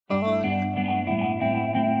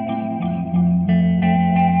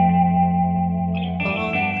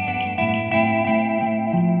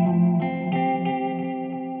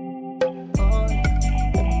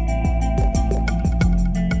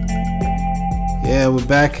Yeah, we're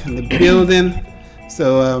back in the building.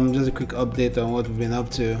 So, just a quick update on what we've been up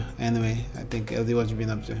to. Anyway, I think LD, what you've been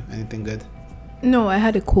up to? Anything good? No, I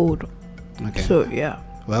had a cold. Okay. So yeah.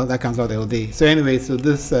 Well, that comes out LD. So anyway, so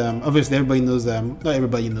this obviously everybody knows. Not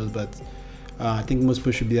everybody knows, but I think most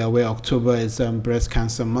people should be aware. October is Breast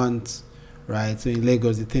Cancer Month, right? So in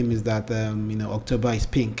Lagos, the theme is that October is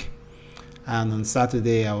pink. And on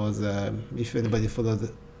Saturday, I was. If anybody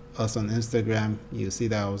follows us on Instagram, you'll see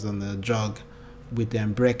that I was on a jog with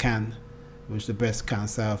BRECAN, which is the breast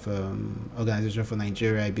cancer organization for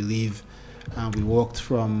Nigeria, I believe. And we walked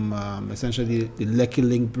from essentially the Lekki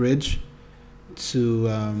Link Bridge to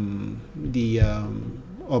the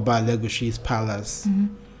Oba Legushi's Palace. Mm-hmm.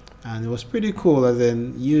 And it was pretty cool, as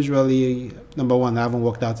in usually, number one, I haven't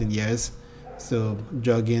worked out in years. So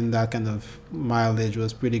jogging, that kind of mileage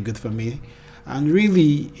was pretty good for me. And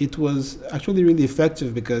really, it was actually really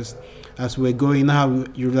effective because as we're going, now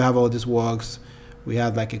you really have all these walks. We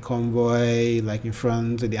had like a convoy, like in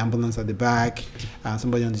front, the ambulance at the back, and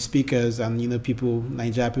somebody on the speakers, and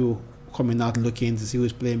Nigeria people coming out looking to see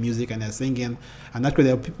who's playing music and they're singing. And actually,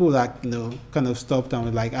 there were people that kind of stopped and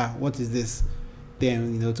were like, what is this?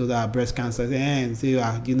 Then to that breast cancer. And say,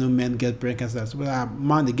 men get breast cancer. So,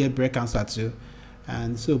 man, they get breast cancer too.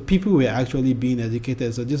 And so people were actually being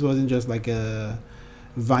educated. So this wasn't just like a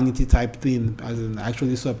vanity type thing, as in I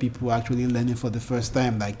actually saw people actually learning for the first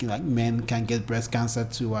time, like men can get breast cancer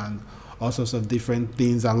too, and all sorts of different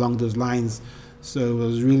things along those lines. So it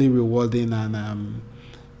was really rewarding, and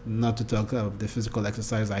not to talk of the physical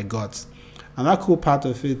exercise I got. Another cool part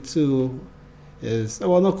of it too is,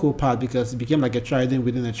 not cool part because it became like a charity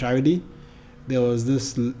within a charity. There was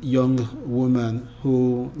this young woman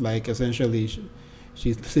who, like, essentially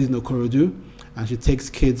she stays in Okorodu, and she takes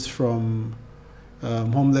kids from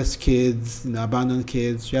homeless kids, abandoned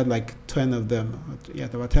kids. She had like 10 of them. Yeah,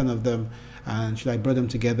 there were 10 of them, and she brought them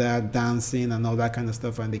together, dancing and all that kind of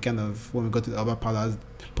stuff. And they kind of, when we got to the Oba Palace,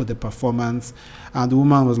 put the performance. And the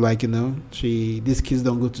woman was like, these kids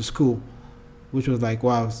don't go to school, which was like,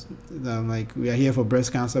 wow. Like, we are here for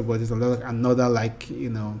breast cancer, but it's another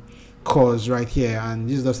cause right here. And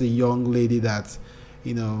this is just a young lady that,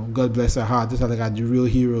 God bless her heart. These are like the real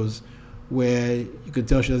heroes, where you could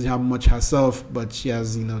tell she doesn't have much herself, but she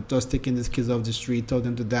has, just taken these kids off the street, taught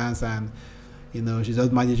them to dance, and, she's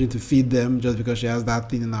just managing to feed them just because she has that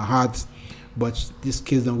thing in her heart. But these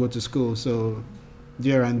kids don't go to school. So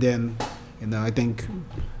there and then, I think,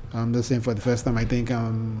 I'm just saying for the first time, I think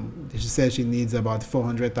she said she needs about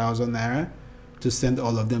 400,000 naira to send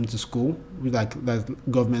all of them to school, that's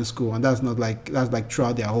government school. And that's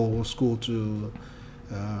throughout their whole school to,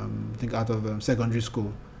 I think, out of secondary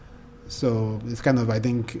school. So it's kind of, I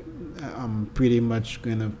think, I'm pretty much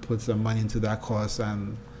going to put some money into that cause.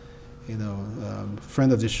 And,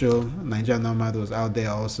 friend of the show, Nigeria Nomad, was out there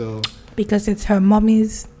also. Because it's her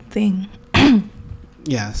mommy's thing.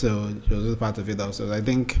 Yeah, so she was a part of it also. I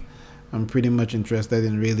think I'm pretty much interested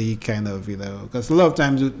in really kind of, because a lot of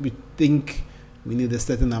times we think we need a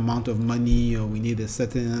certain amount of money, or we need a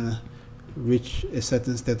certain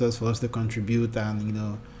status for us to contribute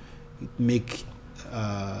and, make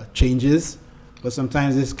changes. But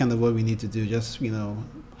sometimes this is kind of what we need to do, just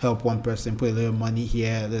help one person, put a little money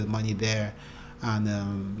here, a little money there,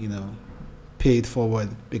 and pay it forward.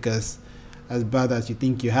 Because as bad as you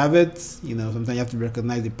think you have it, sometimes you have to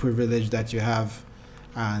recognize the privilege that you have,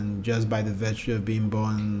 and just by the virtue of being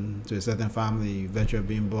born to a certain family, virtue of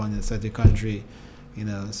being born in a certain country,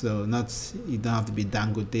 so you don't have to be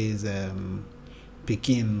Dangote's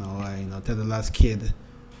Pekin or Tedola's kid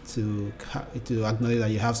to acknowledge that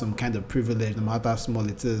you have some kind of privilege, no matter how small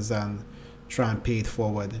it is, and try and pay it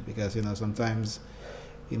forward. Because sometimes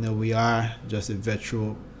we are just a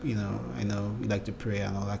virtual, I know we like to pray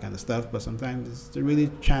and all that kind of stuff, but sometimes it's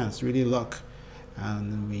really chance, really luck.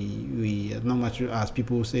 And we not much as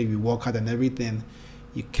people say, we work hard and everything,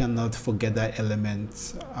 you cannot forget that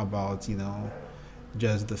element about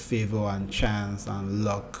just the favor and chance and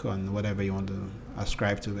luck and whatever you want to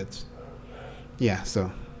ascribe to it. Yeah,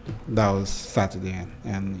 so that was Saturday,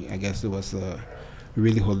 and I guess it was a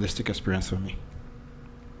really holistic experience for me.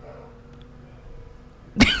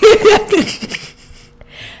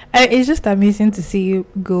 It's just amazing to see you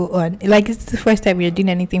go on. Like, it's the first time you're doing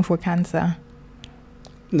anything for cancer.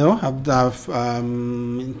 No, I've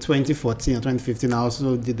in 2014 or 2015, I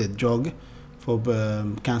also did a jog for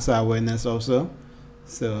cancer awareness also.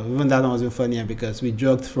 So even that one was even funnier because we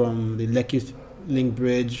jogged from the Lekki Link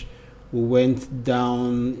Bridge, we went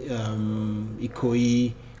down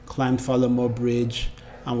Ikoyi, climbed Falamo Bridge,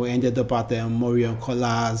 and we ended up at the Morion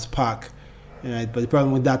Collars Park. Right? But the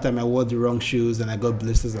problem with that time, I wore the wrong shoes and I got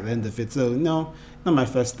blisters at the end of it. So no, not my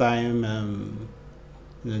first time.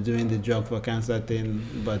 Doing the drug for cancer thing,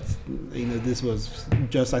 but this was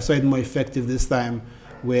just, I saw it more effective this time,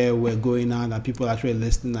 where we're going on and people actually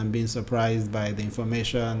listening and being surprised by the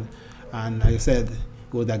information. And like I said,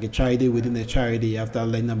 it was like a charity within a charity. After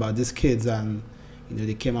learning about these kids, and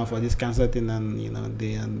they came out for this cancer thing, and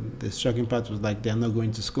the shocking part was like they're not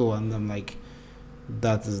going to school, and I'm like,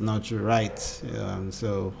 that is not right.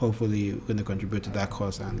 So hopefully we're going to contribute to that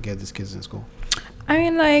cause and get these kids in school. I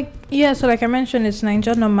mean, so like I mentioned, it's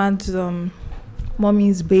Naija Nomad's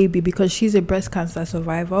mommy's baby because she's a breast cancer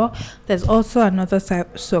survivor. There's also another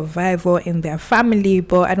survivor in their family,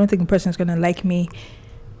 but I don't think the person's going to like me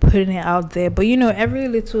putting it out there. But, every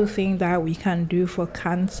little thing that we can do for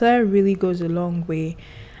cancer really goes a long way.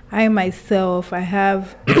 I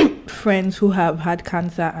have friends who have had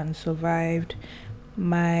cancer and survived.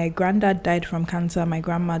 My granddad died from cancer. My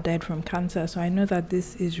grandma died from cancer. So I know that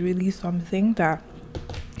this is really something that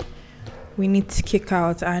we need to kick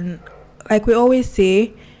out. And like we always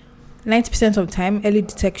say, 90% of the time, early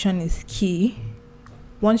detection is key.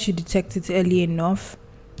 Once you detect it early enough,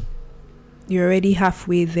 you're already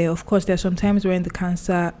halfway there. Of course, there's some times when the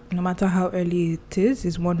cancer, no matter how early it is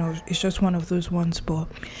it's just one of those ones. But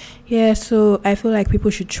yeah, so I feel like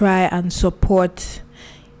people should try and support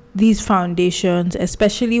these foundations,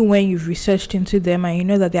 especially when you've researched into them and you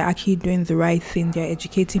know that they're actually doing the right thing, they're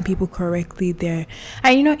educating people correctly there.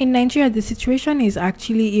 And in Nigeria, the situation is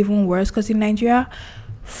actually even worse, because in Nigeria,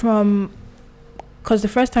 because the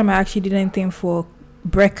first time I actually did anything for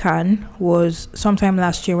Brecan was sometime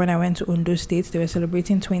last year when I went to Ondo State. They were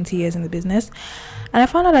celebrating 20 years in the business, and I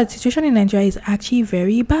found out that the situation in Nigeria is actually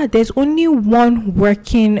very bad. There's only one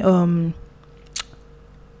working,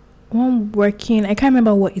 I can't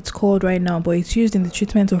remember what it's called right now, but it's used in the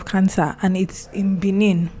treatment of cancer, and it's in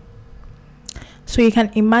Benin. So you can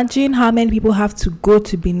imagine how many people have to go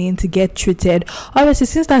to Benin to get treated. Obviously,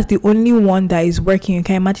 since that's the only one that is working, you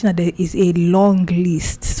can imagine that there is a long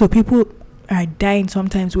list. So people are dying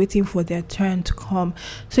sometimes waiting for their turn to come.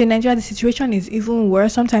 So in Nigeria, the situation is even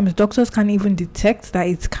worse. Sometimes doctors can't even detect that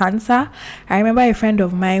it's cancer. I remember a friend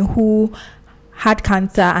of mine who had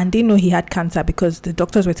cancer and didn't know he had cancer because the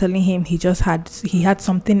doctors were telling him he had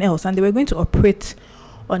something else, and they were going to operate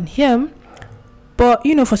on him. But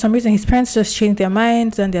for some reason his parents just changed their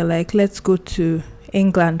minds and they're like, let's go to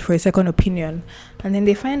England for a second opinion. And then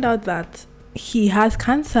they find out that he has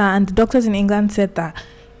cancer, and the doctors in England said that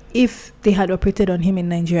if they had operated on him in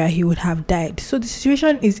Nigeria, he would have died. So the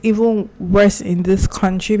situation is even worse in this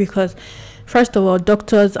country because, first of all,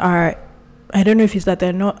 doctors are, I don't know if it's that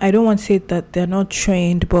they're not, I don't want to say that they're not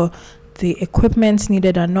trained, but the equipment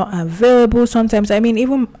needed are not available sometimes. I mean,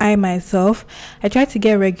 even I myself, I tried to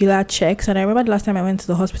get regular checks, and I remember the last time I went to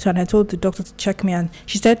the hospital and I told the doctor to check me, and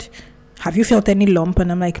she said, have you felt any lump?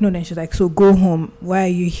 And I'm like, no. Then she's like, so go home. Why are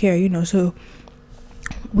you here? So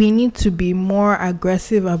we need to be more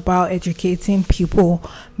aggressive about educating people,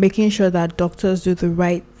 making sure that doctors do the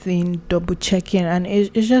right thing, double checking. And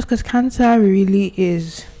it's just because cancer really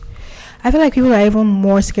is, I feel like people are even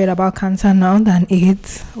more scared about cancer now than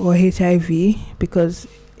AIDS or HIV, because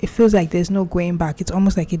it feels like there's no going back. It's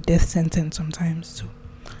almost like a death sentence sometimes. So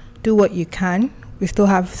do what you can. We still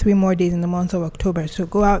have 3 more days in the month of October. So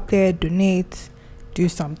go out there, donate, do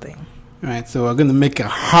something. Right. So we're going to make a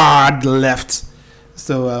hard left.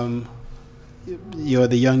 So you're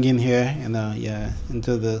the youngin here,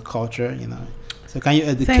 into the culture, So can you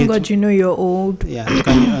educate? Thank God you know you're old. Yeah.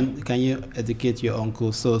 Can you educate your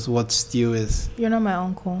uncle Sos what stew is? You're not my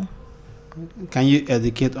uncle. Can you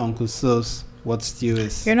educate Uncle Sos what stew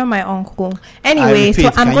is? You're not my uncle. Anyway, so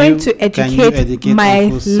I'm going to educate my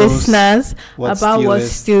listeners about what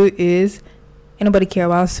stew is. Anybody care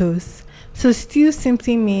about sauce? So stew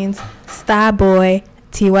simply means Starboy,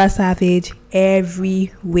 Tiwa Savage,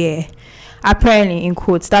 everywhere. Apparently, in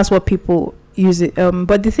quotes, that's what people use it.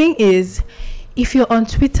 But the thing is, if you're on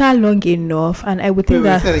Twitter long enough, and I would think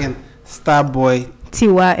that... Say it again. Starboy.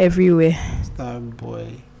 Tiwa everywhere.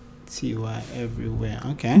 Starboy, Tiwa everywhere.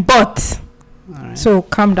 Okay. But... All right. So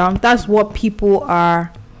calm down. That's what people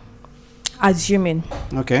are assuming.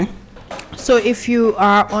 Okay. So if you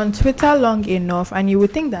are on Twitter long enough, and you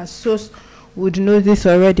would think that Sos would know this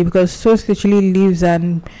already, because Sos literally lives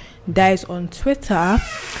and dies on Twitter.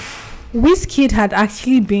 Wizkid had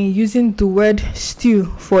actually been using the word stew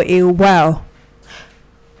for a while.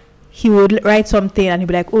 He would write something and he'd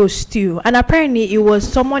be like, oh, stew. And apparently it was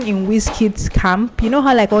someone in Wizkid's camp. You know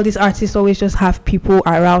how like all these artists always just have people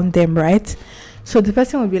around them, right? So the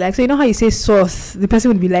person would be like, so you know how you say sauce? The person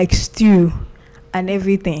would be like stew. and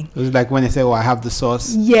everything. It was like when they say, "Oh, I have the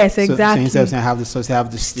sauce." Yes, exactly. So instead of saying I have the sauce, you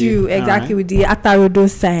have the stew. Exactly, All right. with the Atarodo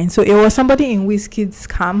sign. So it was somebody in Wizkid's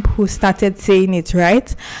camp who started saying it,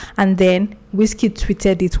 right? And then Wizkid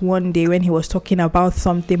tweeted it one day when he was talking about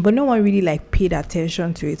something, but no one really like paid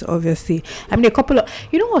attention to it, obviously. I mean, a couple of,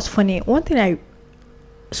 you know what's funny? One thing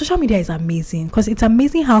social media is amazing, because it's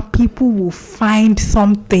amazing how people will find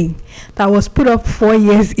something that was put up 4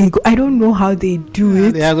 years ago. I don't know how they do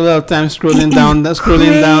it. They have a lot of time scrolling down that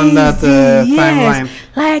Yes. timeline.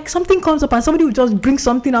 Like something comes up and somebody will just bring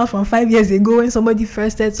something out from 5 years ago when somebody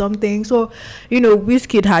first said something. So,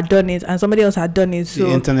 Wizkid had done it and somebody else had done it. So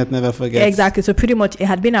The internet never forgets. exactly. So pretty much it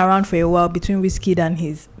had been around for a while between Wizkid and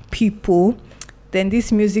his people. Then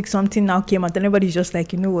this music something now came out and everybody's just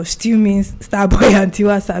like, what still means Starboy and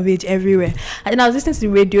Tiwa Savage everywhere. And I was listening to the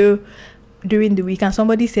radio during the week and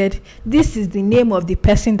somebody said this is the name of the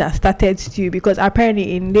person that started Stew, because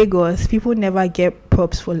apparently in Lagos people never get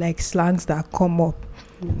props for like slangs that come up.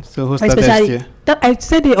 So who started Stew? I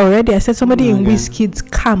said it already. I said somebody in Wizkid's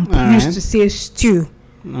camp used to say stew.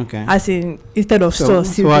 Okay. As in, instead of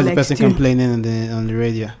sauce. So was the person complaining on the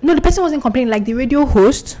radio? No, the person wasn't complaining. Like the radio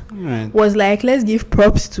host was like, let's give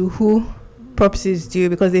props to who props is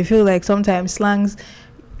due, because they feel like sometimes slangs,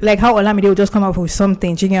 like how Olamide will just come up with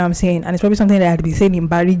something, do you get what I'm saying? And it's probably something that I'd be saying in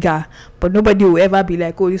Bariga, but nobody will ever be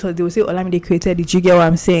like, oh, this was, they will say Olamide created it, do you get what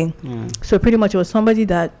I'm saying? So pretty much it was somebody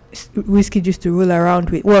that Wizkid used to roll around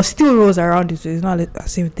with. Well, still rolls around with, so it's not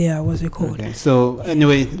as if they are, what's it called? Okay, so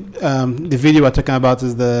anyway, the video we're talking about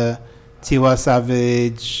is the Tiwa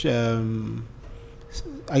Savage,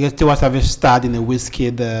 I guess Tiwa Savage starred in a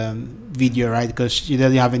Wizkid video, right? Because she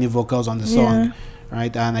doesn't have any vocals on the song,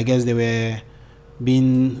 right? And I guess they were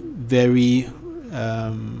being very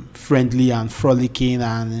friendly and frolicking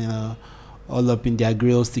and all up in their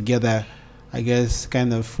grills together, I guess,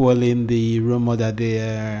 kind of fueling the rumor that they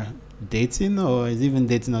are dating, or is even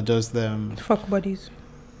dating, or just fuck buddies.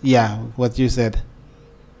 Yeah, what you said.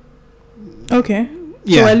 Okay.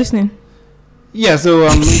 Yeah, so we're listening. Yeah, so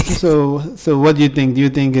so what do you think? Do you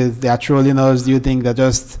think they are trolling us? Do you think they're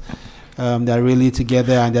just they're really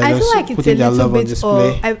together and they're just putting their love on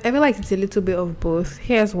display? I feel like it's a little bit of both.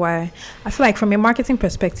 Here's why. I feel like from a marketing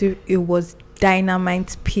perspective, it was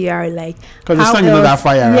dynamite PR, like because the song is not that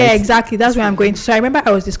fire, right? Yeah, exactly. That's where I'm going to. So I remember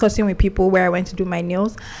I was discussing with people where I went to do my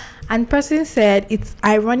nails, and person said it's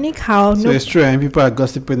ironic how it's true, and people are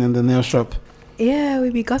gossiping in the nail shop. Yeah, we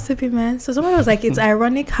be gossiping, man. So someone was like, it's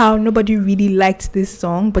ironic how nobody really liked this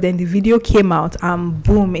song, but then the video came out and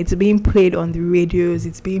boom, it's being played on the radios,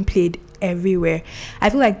 it's being played everywhere. I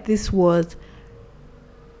feel like this was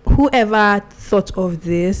whoever thought of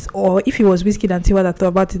this, or if it was Wizkid and Tiwa that thought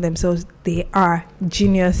about it themselves, they are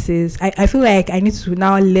geniuses. I feel like I need to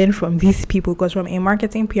now learn from these people, because from a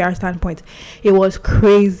marketing PR standpoint, it was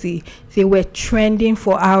crazy. They were trending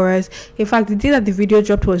for hours. In fact, the day that the video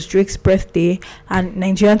dropped was Drake's birthday, and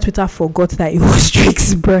Nigerian Twitter forgot that it was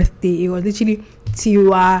Drake's birthday. It was literally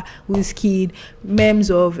Tiwa, Wizkid, memes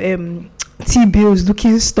of T-Bills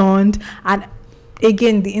looking stunned, and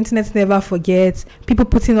again, the internet never forgets. People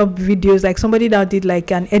putting up videos, like somebody that did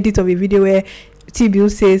like an edit of a video where T-Bill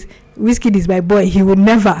says, Wizkid is my boy, he would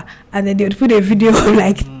never. And then they would put a video of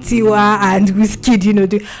like Tiwa and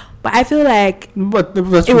Wizkid, But I feel like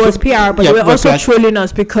it was PR, but they were also trolling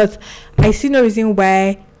us, because I see no reason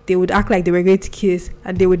why they would act like they were going to kiss,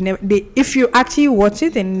 and they would never. If you actually watch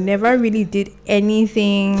it, they never really did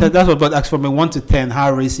anything. So that's what. But ask from a 1 to 10,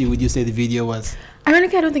 how racy would you say the video was?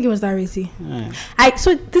 Ironically, I don't think it was that racy.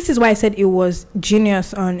 So this is why I said it was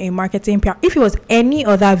genius on a marketing PR. If it was any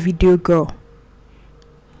other video girl,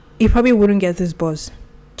 it probably wouldn't get this buzz.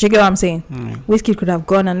 Do you get what I'm saying? Wizkid could have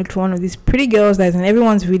gone and looked for one of these pretty girls that's in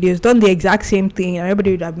everyone's videos, done the exact same thing, and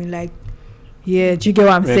everybody would have been like, yeah, do you get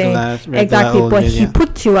what I'm saying? Exactly. But he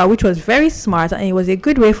put Tiwa, which was very smart, and it was a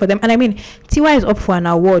good way for them. And I mean, Tiwa is up for an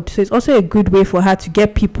award, so it's also a good way for her to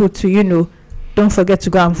get people to, don't forget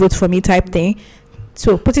to go and vote for me type thing.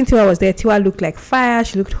 So putting Tiwa was there. Tiwa looked like fire.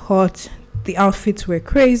 She looked hot. The outfits were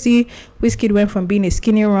crazy. Wizkid went from being a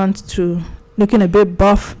skinny runt to looking a bit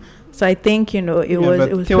buff. So I think it was.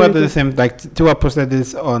 Tiwa did the same. Like Tiwa posted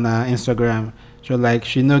this on Instagram. So like,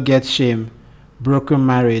 she no get shame, broken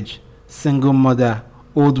marriage, single mother,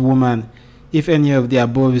 old woman. If any of the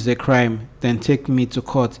above is a crime, then take me to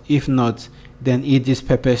court. If not, then eat this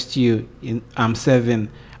pepper stew I'm serving,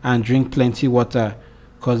 and drink plenty water,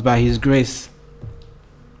 cause by His grace.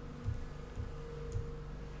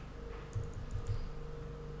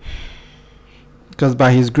 Because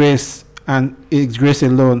by His grace and His grace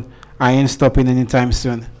alone, I ain't stopping anytime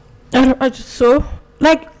soon. So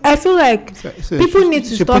Like, I feel like So people need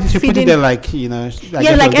to stop she put it feeding. there like, you know, like,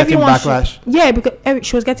 Yeah, like getting everyone. backlash. Because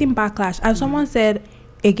she was getting backlash, and someone said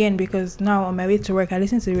again, because now on my way to work, I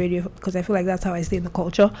listen to the radio because I feel like that's how I stay in the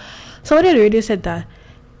culture. Somebody on the radio said that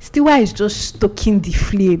Stewa is just stoking the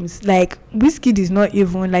flames. Like, Wizkid is not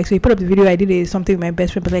even like. So he put up the video. I did something with my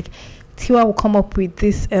best friend, but like, Tiwa will come up with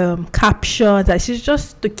this caption that she's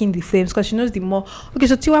just stoking the flames because she knows the more. Okay,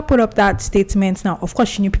 so Tiwa put up that statement. Now, of course,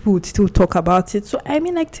 she knew people would still talk about it. So I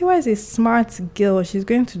mean, like, Tiwa is a smart girl. She's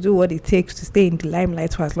going to do what it takes to stay in the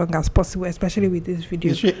limelight for as long as possible, especially with this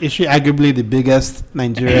video. Is she arguably the biggest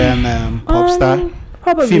Nigerian pop star?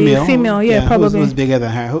 Probably female. Yeah, probably. Who's bigger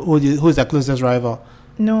than her? Who's her closest rival?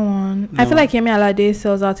 No one. I feel like Yemi Alade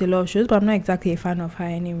sells out a lot of shows, but I'm not exactly a fan of her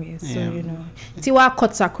anyway. So, you know. Tiwa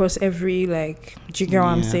cuts across every, like, do you get what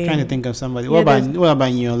I'm saying? I'm trying to think of somebody. What about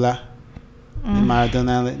Nyola? The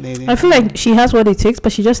Maradona lady? I feel like she has what it takes,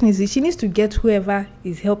 but she just needs to get whoever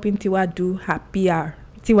is helping Tiwa do her PR.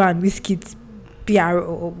 Tiwa and Wizkid's PR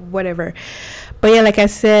or whatever. But yeah, like I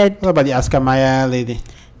said. What about the Askamaya lady?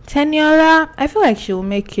 Teniola, I feel like she'll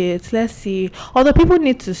make it. Let's see. Although people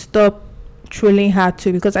need to stop trolling her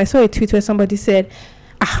too, because I saw a tweet where somebody said,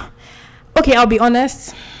 okay, I'll be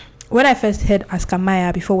honest, when I first heard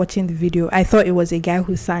Askamaya before watching the video, I thought it was a guy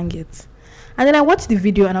who sang it, and then I watched the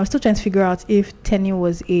video and I was still trying to figure out if Tenny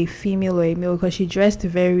was a female or a male, because she dressed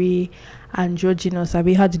very androgynous. I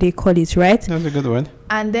mean, how do they call it, right? That's a good word.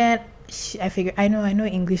 And then I figured, I know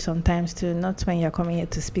English sometimes too, not when you're coming here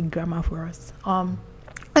to speak grammar for us.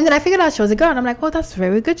 And then I figured out she was a girl, and I'm like, oh, that's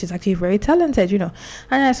very good. She's actually very talented, you know.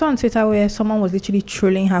 And I saw on Twitter where someone was literally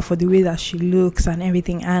trolling her for the way that she looks and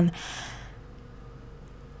everything. And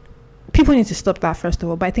people need to stop that, first of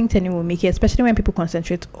all. But I think Tenny will make it, especially when people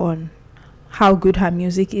concentrate on how good her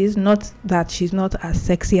music is. Not that she's not as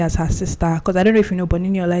sexy as her sister. Because I don't know if you know, but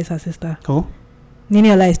Niniola is her sister. Who?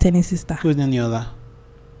 Niniola is Tenny's sister. Who's Niniola?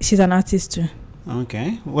 She's an artist too.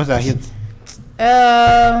 Okay. What's her hit?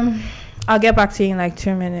 I'll get back to you in like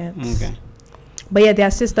 2 minutes. Okay. But yeah,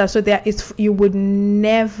 they're sisters, so you would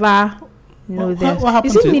never know this. What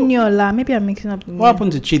happened Is it Niniola? Maybe I'm mixing up. What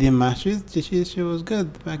happened to Chidinma? She was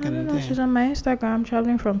good back in the day. She's on my Instagram,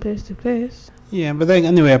 traveling from place to place. Yeah, but then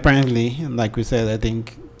anyway, apparently, like we said, I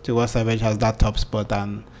think Tiwa Savage has that top spot,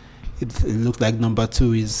 and it looks like number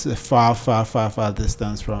 2 is a far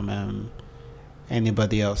distance from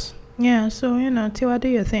anybody else. Yeah, so, you know, Tiwa, do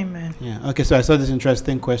your thing, man. Yeah, okay, so I saw this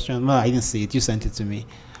interesting question. Well, I didn't see it. You sent it to me.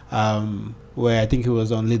 Where I think it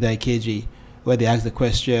was on Leader KG, where they asked the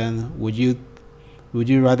question, would you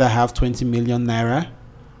rather have 20 million naira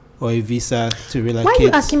or a visa to relocate? Why are you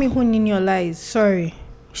asking me who Niniola is? Sorry.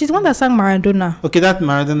 She's the one that sang Maradona. Okay, that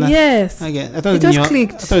Maradona? Yes. Okay, I thought it just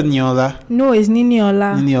clicked. I thought Niola. No, it's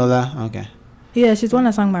Niniola. Niniola, okay. Yeah, she's the one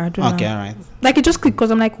that sang Maradona. Okay, all right. Like, it just clicked because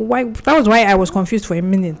I'm like, why? That was why I was confused for a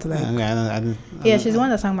minute. Like, okay, I didn't, yeah, she's the one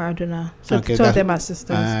that sang Maradona. So okay, two of them are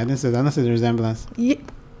sisters. I didn't see the resemblance. Yeah,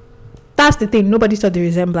 that's the thing. Nobody saw the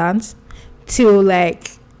resemblance till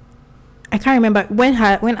like I can't remember when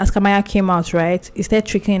Askamaya came out. Right, it started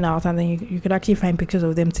trickling out, and then you could actually find pictures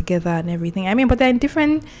of them together and everything. I mean, but they're in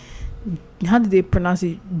different. How do they pronounce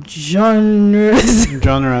it? Genres.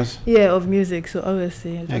 Yeah, of music. So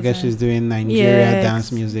obviously, I guess she's doing Nigeria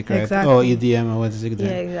dance music, right? Exactly. Or EDM, or what is it? Yeah,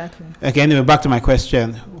 exactly. Okay. Anyway, back to my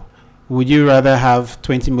question: would you rather have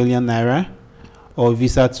 20 million naira or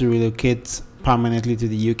visa to relocate permanently to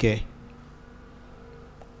the UK?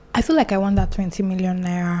 I feel like I want that 20 million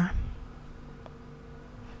naira.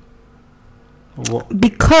 What?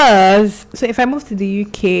 Because so if I move to the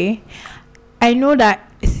UK, I know that.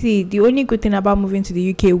 See, the only good thing about moving to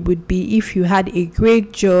the UK would be if you had a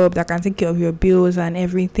great job that can take care of your bills and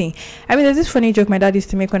everything. I mean, there's this funny joke my dad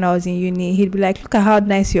used to make when I was in uni. He'd be like, look at how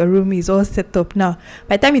nice your room is all set up now.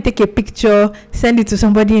 By the time you take a picture, send it to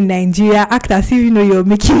somebody in Nigeria, act as if you know you're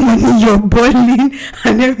making money, you're balling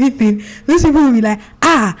and everything. Those people will be like,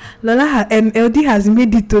 Lola, LD has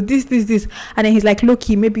made it to this. And then he's like, look,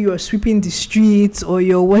 maybe you're sweeping the streets or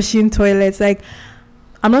you're washing toilets. Like,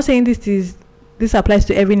 I'm not saying this applies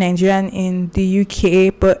to every Nigerian in the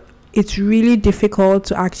UK, but it's really difficult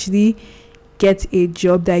to actually get a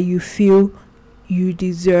job that you feel you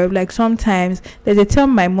deserve. Like sometimes there's a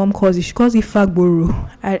term my mom calls it. She calls it fagboro.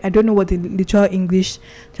 I don't know what the literal English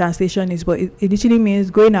translation is, but it literally means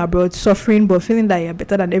going abroad, suffering, but feeling that you're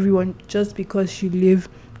better than everyone just because you live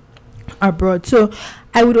abroad. So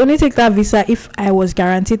I would only take that visa if I was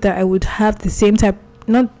guaranteed that I would have the same type,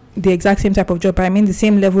 not the exact same type of job, but I mean the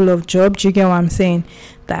same level of job. Do you get what I'm saying?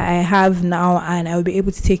 That I have now, and I will be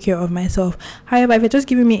able to take care of myself. However, if you're just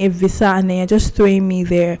giving me a visa and then you're just throwing me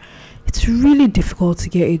there, It's really difficult to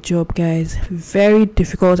get a job, guys. Very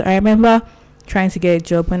difficult. I remember trying to get a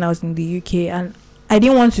job when I was in the UK, and I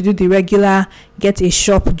didn't want to do the regular get a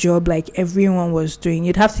shop job like everyone was doing.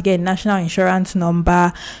 You'd have to get a national insurance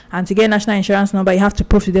number, and to get a national insurance number, you have to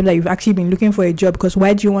prove to them that you've actually been looking for a job. Because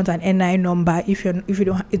why do you want an NI number if you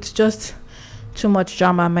don't? It's just too much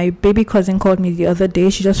drama. My baby cousin called me the other day.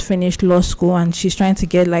 She just finished law school and she's trying to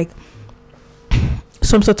get like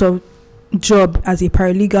some sort of job as a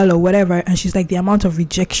paralegal or whatever, and she's like, the amount of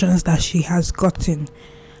rejections that she has gotten.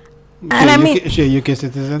 And I mean, she's a UK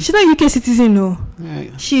citizen. She's not a UK citizen, no.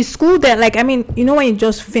 Yeah. She's schooled there. Like, I mean, you know, when you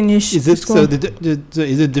just finish Is it school. so? So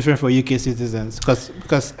is it different for UK citizens?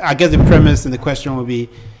 Because I guess the premise in the question would be,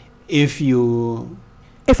 if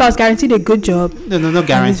I was guaranteed a good job. No, not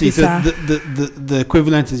guaranteed. So visa. the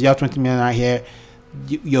equivalent is you have 20 million right here.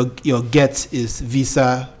 Your get is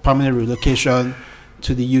visa, permanent relocation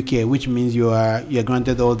to the UK, which means you're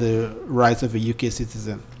granted all the rights of a UK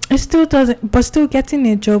citizen. It still doesn't, but still getting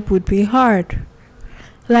a job would be hard.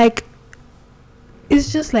 Like,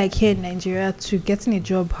 it's just like here in Nigeria too, getting a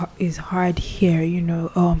job is hard here, you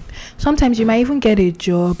know. Sometimes you might even get a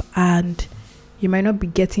job and you might not be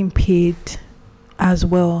getting paid as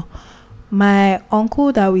well. My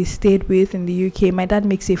uncle that we stayed with in the UK, my dad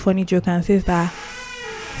makes a funny joke and says that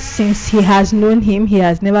since he has known him, he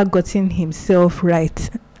has never gotten himself right,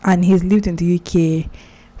 and he's lived in the UK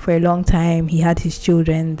for a long time. He had his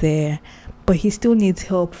children there, but he still needs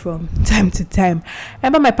help from time to time.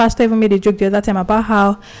 Remember, my pastor even made a joke the other time about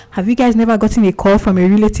how, have you guys never gotten a call from a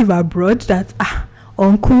relative abroad that,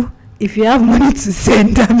 uncle, if you have money to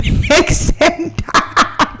send, send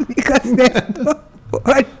because there's no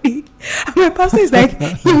money. And my pastor is like,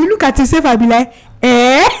 he will look at himself and be like,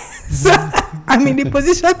 So I'm in the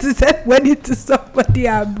position to send money to somebody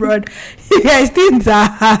abroad. Yes, things are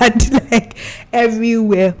hard, like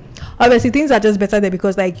everywhere. Obviously, things are just better there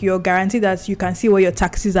because, like, you're guaranteed that you can see what your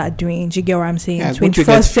taxes are doing. Do you get what I'm saying? Yeah,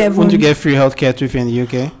 24/7. Won't you get free healthcare too if you're in the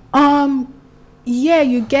UK? Yeah,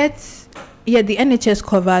 you get. Yeah, the NHS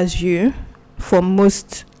covers you for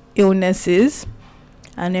most illnesses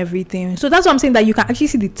and everything. So that's what I'm saying, that you can actually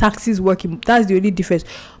see the taxes working. That's the only difference.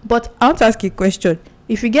 But I want to ask you a question.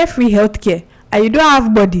 If you get free healthcare and you don't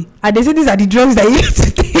have money, and they say these are the drugs that you have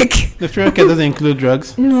to take. The free healthcare doesn't include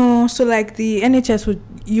drugs? No, so like the NHS would,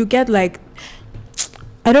 you get like,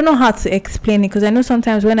 I don't know how to explain it, because I know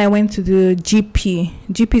sometimes when I went to the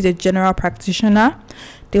GP is a general practitioner,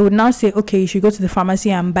 they would now say, okay, you should go to the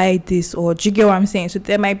pharmacy and buy this, or do you get what I'm saying? So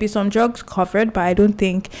there might be some drugs covered, but I don't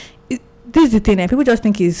think this is the thing, people just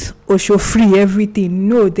think it's Osho free everything.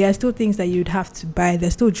 No, there are still things that you'd have to buy.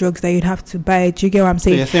 There's still drugs that you'd have to buy. Do you get what I'm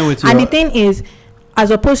saying? So and the thing is, as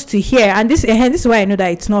opposed to here, and this is why I know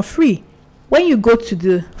that it's not free. When you go to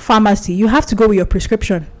the pharmacy, you have to go with your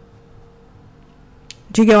prescription.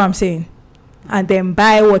 Do you get what I'm saying? And then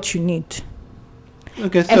buy what you need.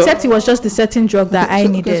 Okay, so except it was just a certain drug that I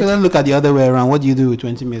needed. So let's look at the other way around. What do you do with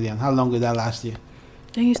 20 million? How long will that last you?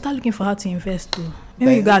 Then you start looking for how to invest too.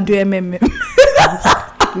 Maybe you go and do MMM.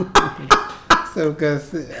 So,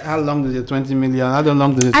 because how long does your 20 million? How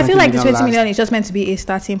long does your 20 I feel like the 20 last? million is just meant to be a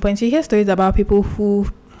starting point. You hear stories about people who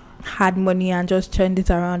had money and just turned it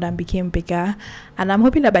around and became bigger. And I'm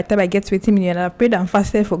hoping that by the time I get 20 million, I've prayed and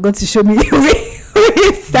fasted for God to show me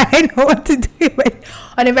a sign or what to do. But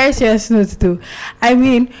on a very serious note, too, I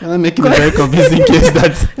mean, I'm making a very convincing case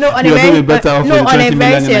that no, on you're a very doing better off with 20 on a million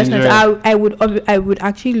very in serious note, Nigeria. I would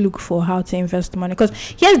actually look for how to invest the money, because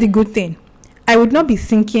here's the good thing: I would not be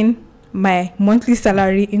sinking my monthly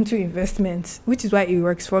salary into investments, which is why it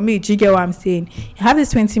works for me. Do you get what I'm saying? You have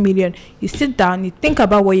this 20 million, you sit down, you think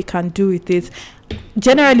about what you can do with it.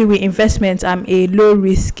 Generally, with investments, I'm a low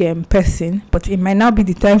risk person, but it might not be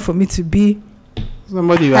the time for me to be.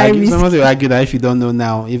 Somebody will argue that if you don't know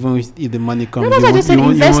now, even if the money comes, No, that's why I just said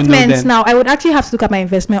investments now. I would actually have to look at my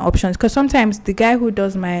investment options, because sometimes the guy who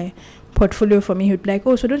does my portfolio for me, he'd be like,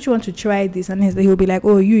 oh, so don't you want to try this? And he'll be like,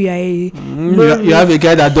 oh, you have a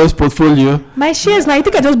guy that does portfolio. My shares now, I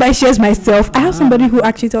think I just buy shares myself. I have somebody who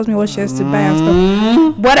actually tells me what shares to buy and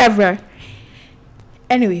stuff. Whatever.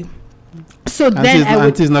 Anyway, so then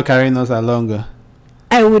Auntie's not carrying us along.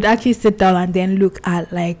 I would actually sit down and then look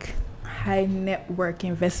at like high network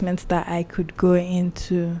investments that I could go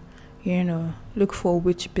into, you know, look for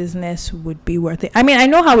which business would be worth it. I mean, I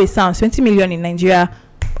know how it sounds. 20 million in Nigeria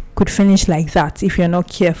could finish like that if you're not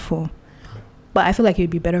careful, but I feel like it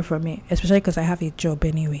would be better for me, especially because I have a job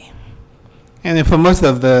anyway. And then for most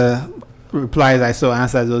of the replies I saw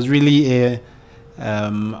answers, it was really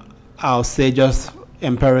I'll say just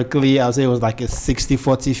empirically, I'll say it was like a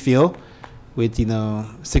 60-40 feel. with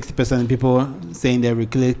 60% of people saying they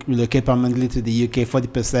relocate permanently to the UK,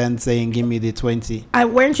 40% saying give me the 20.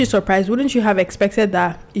 And weren't you surprised? Wouldn't you have expected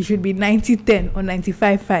that it should be 90-10 or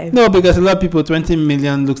 95-5? No, because a lot of people, 20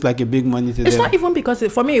 million looks like a big money to them. It's not even because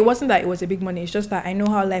for me it wasn't that it was a big money. It's just that I know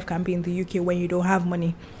how life can be in the UK when you don't have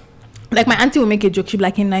money. Like my auntie will make a joke. She'll be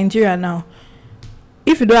like, in Nigeria now,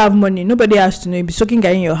 if you don't have money, nobody has to know. You'll be soaking guy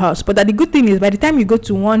in your house. But that the good thing is, by the time you go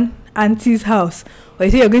to one auntie's house, or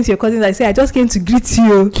you say you're going to your cousin's, I say, I just came to greet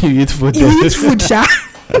you. You eat food. You eat food, sha.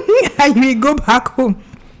 And you will go back home.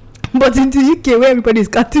 But in the UK, where everybody is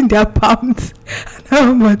counting their pounds and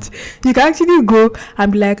how much, you can actually go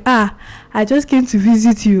and be like, I just came to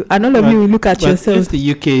visit you. And all of you will look at yourselves. If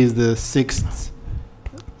the UK is the 6th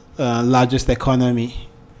largest economy,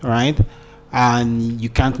 right? And you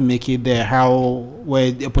can't make it there,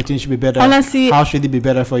 where the opportunity should be better? Honestly, how should it be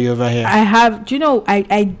better for you over here? I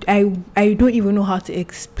don't even know how to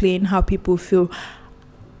explain how people feel.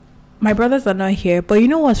 My brothers are not here, but you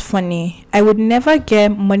know what's funny? I would never get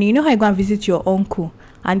money. You know how you go and visit your uncle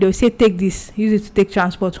and they'll say, take this, use it to take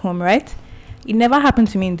transport home, right? It never happened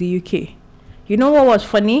to me in the UK. You know what was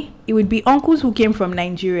funny? It would be uncles who came from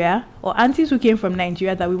Nigeria or aunties who came from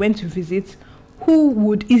Nigeria that we went to visit, who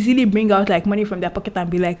would easily bring out like money from their pocket and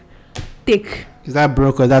be like, take. Is that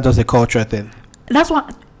broke or is that just a culture thing? That's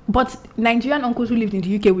what. But Nigerian uncles who lived in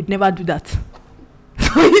the UK would never do that.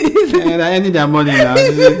 I need their money now.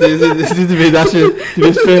 This is to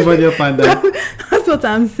be spending money up and down. That's what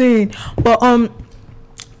I'm saying. But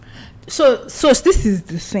so this is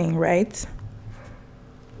the thing, right?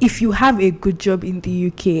 If you have a good job in the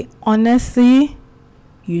UK, honestly,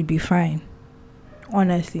 you'd be fine.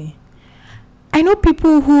 Honestly. I know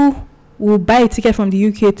people who will buy a ticket from the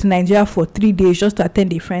UK to Nigeria for 3 days just to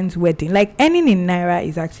attend a friend's wedding. Like, earning in Naira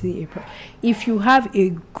is actually if you have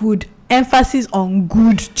a good emphasis on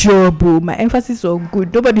good job, my emphasis on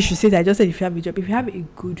good. Nobody should say that. I just said if you have a job. If you have a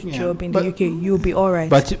good job in the UK, you'll be all right.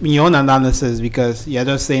 But in your own analysis, because you're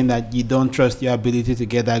just saying that you don't trust your ability to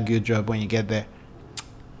get that good job when you get there.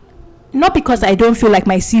 Not because I don't feel like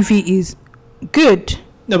my CV is good.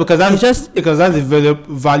 No, because that's the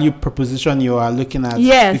value proposition you are looking at.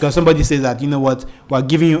 Yes. Because somebody says that, you know what, we're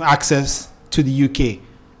giving you access to the UK.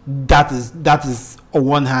 That is on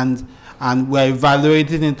one hand, and we're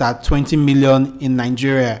evaluating it at 20 million in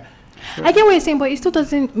Nigeria. I get what you're saying, but it still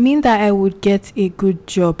doesn't mean that I would get a good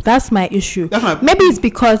job. That's my issue. Maybe it's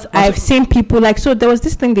because I've seen people so there was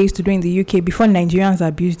this thing they used to do in the UK before Nigerians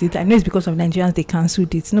abused it. I know it's because of Nigerians they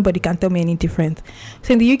cancelled it. Nobody can tell me any different.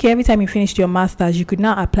 So in the UK, every time you finished your master's, you could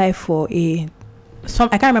now apply for I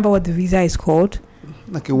can't remember what the visa is called.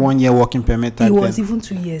 Like a 1 year working permit type. It was even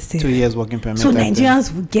 2 years. 2 years working permit. So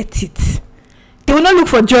Nigerians will get it. They will not look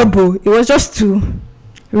for job. It was just to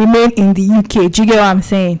remain in the UK. Do you get what I'm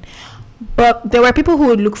saying? But there were people who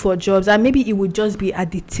would look for jobs, and maybe it would just be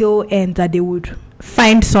at the tail end that they would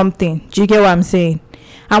find something. Do you get what I'm saying?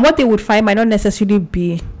 And what they would find might not necessarily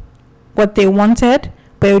be what they wanted,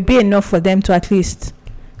 but it would be enough for them to at least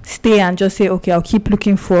stay and just say, okay, I'll keep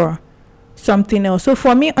looking for something else. So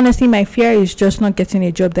for me, honestly, my fear is just not getting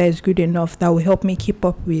a job that is good enough that will help me keep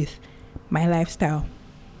up with my lifestyle.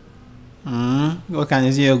 What can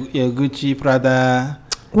you see? Your Gucci, Prada,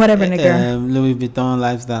 whatever, nigga. Louis Vuitton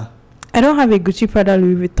lifestyle. I don't have a Gucci, Prada,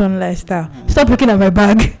 Louis Vuitton lifestyle. Stop looking at my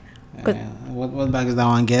bag. What bag is that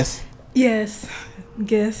one? Guess. Yes,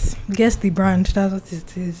 guess the brand. That's what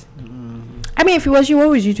it is. I mean, if it was you, what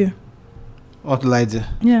would you do? What will I do?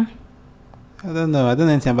 Yeah. I don't know. I don't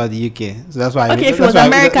know anything about the UK, so that's why. Okay, if it was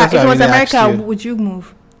America, would you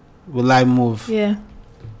move? Will I move? Yeah.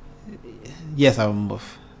 Yes, I will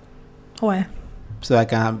move. Why? So I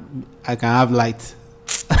can have light.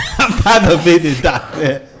 Part of it is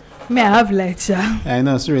that. May I have light, yeah? I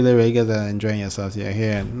know. It's really rare. You guys are enjoying yourselves. You're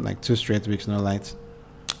here like 2 straight weeks, no light.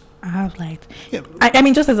 I have light. Yeah. I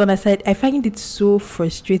mean, just as I said, I find it so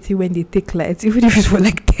frustrating when they take lights, even if it's for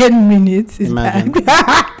like 10 minutes. Imagine.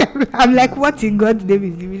 I'm like, what in God's name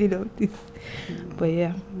is the meaning of this? But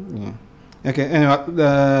yeah. Okay. Anyway,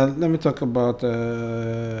 let me talk about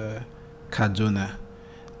Kaduna.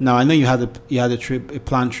 Now I know you had a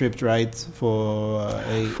planned trip, right?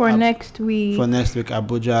 For next week. For next week,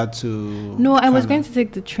 Abuja to. No, I was going to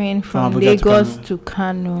take the train from Lagos to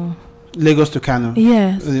Kano. Lagos to Kano.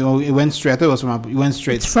 Yes. It went straight. I thought it was it went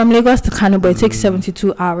straight. It's from Lagos to Kano, but it takes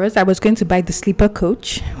 72 hours. I was going to buy the sleeper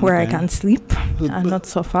coach where I can sleep and not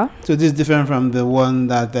suffer. So this is different from the one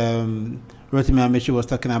that Rotimi Amechi was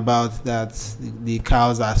talking about that the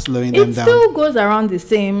cows are slowing them It down. still goes around the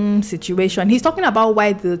same situation. He's talking about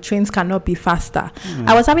why the trains cannot be faster.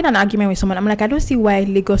 I was having an argument with someone. I'm like, I don't see why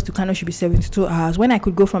Lagos to Kano should be 72 hours when I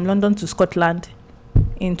could go from London to Scotland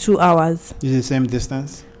in 2 hours. Is it the same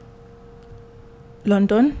distance?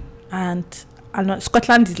 London and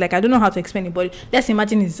Scotland is like, I don't know how to explain it, but let's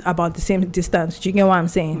imagine it's about the same distance. Do you get what I'm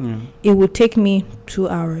saying? It would take me 2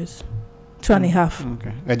 hours. 2.5.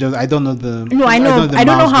 Okay. I don't know the. No, I know. I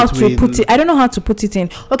don't know how between... to put it. I don't know how to put it in.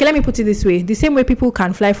 Okay, let me put it this way: the same way people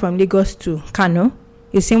can fly from Lagos to Kano,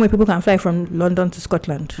 is the same way people can fly from London to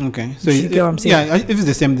Scotland. Okay, so you get what I'm saying? Yeah, if it's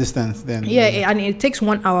the same distance, then and it takes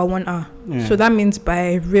 1 hour, 1 hour. Yeah. So that means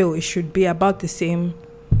by rail it should be about the same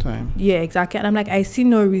time. Yeah, exactly. And I'm like, I see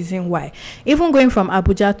no reason why. Even going from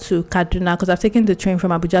Abuja to Kaduna, because I've taken the train from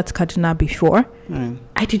Abuja to Kaduna before,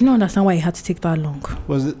 I did not understand why it had to take that long.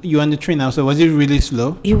 Was you on the train now? So was it really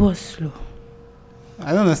slow? It was slow.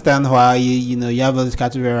 I don't understand why you have all these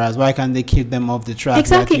categories. Why can't they keep them off the track?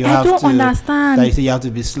 Exactly, I don't understand. That you say you have to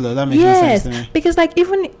be slow. That makes no sense to me. Because like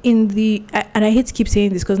even in the and I hate to keep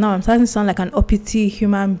saying this because now I'm starting to sound like an uppity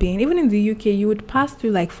human being. Even in the UK, you would pass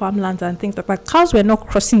through like farmlands and things like cows were not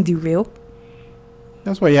crossing the rail.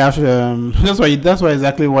 That's why you have to. That's why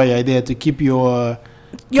exactly why you're there to keep your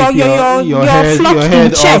head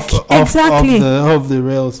in check. Exactly. Off the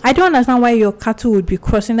rails. I don't understand why your cattle would be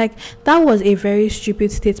crossing. Like that was a very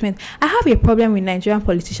stupid statement. I have a problem with Nigerian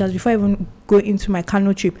politicians. Before I even go into my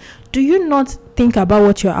Kano trip, do you not think about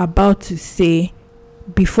what you're about to say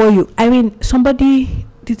before you? I mean, did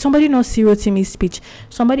somebody not see Rotimi's speech?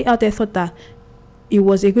 Somebody out there thought that it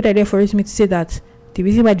was a good idea for Rotimi to say that the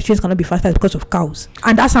reason why the trains cannot be faster is because of cows,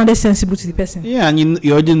 and that sounded sensible to the person. Yeah, and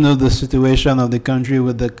you already know the situation of the country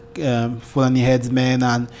with the Fulani headsmen,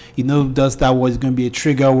 and does that word is going to be a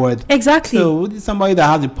trigger word. Exactly. So somebody that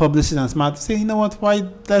has the publicist and smart to say, you know what? Why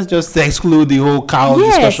let's just exclude the whole cow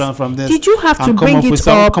discussion from this. Did you have to bring it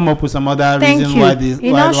up? Come up with some other reason why it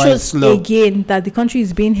now shows slow. Again that the country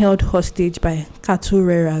is being held hostage by cattle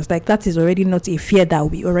rearers. Like that is already not a fear that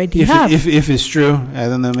we already have. If it's true, I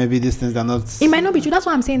don't know. Maybe these things are not. It might not be true. That's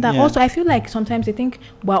why I'm saying that. Yeah. Also, I feel like sometimes they think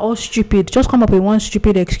we're all stupid. Just come up with one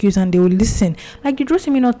stupid excuse and they will listen. Like, did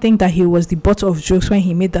Rotimi not think that he was the butt of jokes when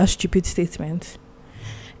he made that stupid statement?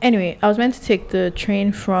 Anyway, I was meant to take the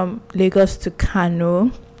train from Lagos to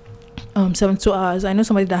Kano, 72 hours. I know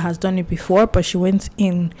somebody that has done it before, but she went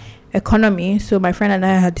in economy. So my friend and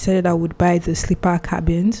I had decided I would buy the sleeper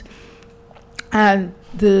cabins. And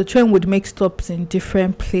the train would make stops in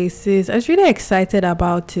different places. I was really excited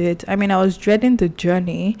about it. I mean, I was dreading the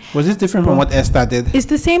journey. Was it different from what Esther did? It's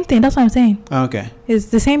the same thing. That's what I'm saying. Okay. It's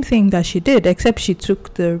the same thing that she did, except she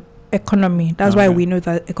took the economy. That's why we know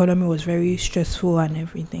that economy was very stressful and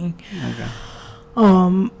everything.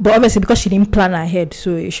 Okay. But obviously because she didn't plan ahead,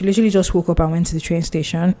 so she literally just woke up and went to the train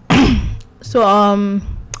station. So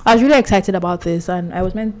I was really excited about this, and I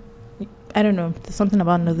was meant. I don't know. There's something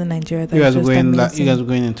about Northern Nigeria that you guys were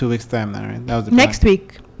going in 2 weeks' time now, right? That was the plan. Next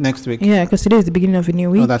week. Next week. Yeah, because today is the beginning of a new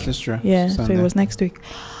week. Oh, that is true. Yeah, Sunday. So it was next week.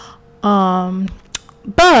 But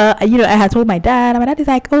I had told my dad, and my dad is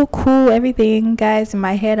like, "Oh, cool, everything, guys." In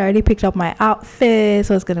my head, I already picked up my outfits,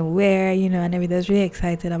 so I was gonna wear, and everything. I was really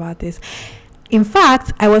excited about this. In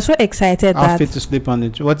fact, I was so excited that outfit to sleep on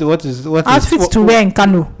it. What is outfits to wear in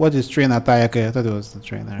Kano? What is train attire? Okay, I thought it was the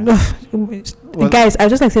train. Guys, I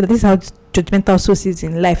just like to say that this is how judgmental Source is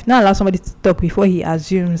in life. Not allow somebody to talk before he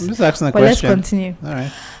assumes. I'm just asking a question. But let's continue. All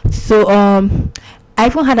right. So I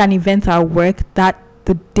even had an event at work that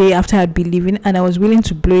the day after I'd be leaving, and I was willing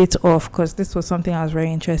to blow it off because this was something I was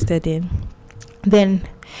very interested in. Then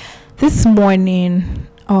this morning,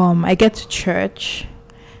 I get to church.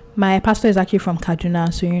 My pastor is actually from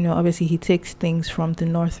Kaduna, so obviously he takes things from the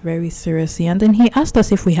north very seriously. And then he asked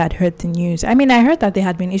us if we had heard the news. I mean, I heard that there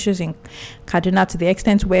had been issues in Kaduna to the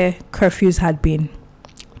extent where curfews had been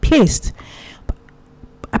placed. But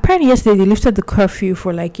apparently yesterday they lifted the curfew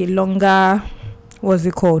for like a longer, what's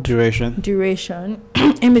it called? Duration.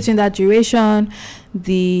 In between that duration,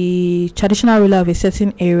 the traditional ruler of a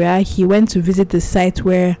certain area, he went to visit the site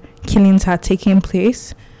where killings had taken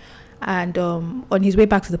place. And on his way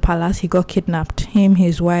back to the palace, he got kidnapped. Him,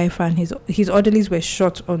 his wife, and his orderlies were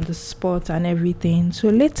shot on the spot and everything. So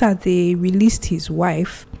later, they released his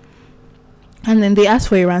wife. And then they asked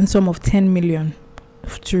for a ransom of 10 million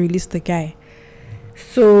to release the guy.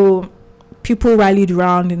 So people rallied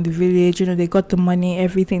around in the village. They got the money,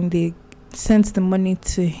 everything. They sent the money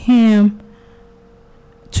to him.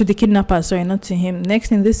 To the kidnapper, sorry, not to him. Next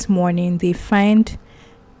thing this morning, they find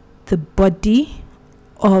the body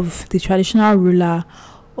of the traditional ruler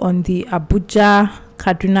on the Abuja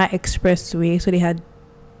Kaduna Expressway. So they had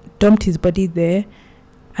dumped his body there,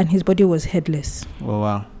 and his body was headless. Oh,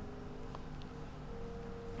 wow.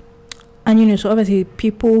 And so obviously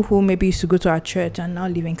people who maybe used to go to our church and now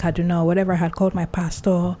live in Kaduna or whatever had called my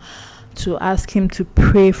pastor to ask him to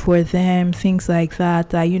pray for them, things like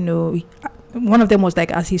that. One of them was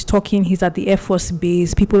like, as he's talking, he's at the Air Force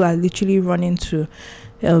base. People are literally running to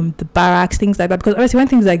the barracks, things like that. Because obviously when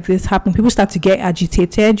things like this happen, people start to get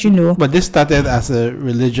agitated, But this started as a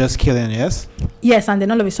religious killing, yes? Yes, and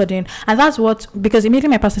then all of a sudden, and that's because immediately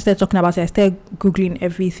my pastor started talking about it, I started Googling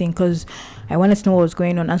everything because I wanted to know what was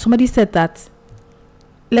going on. And somebody said that,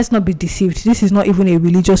 let's not be deceived. This is not even a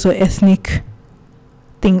religious or ethnic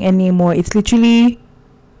thing anymore. It's literally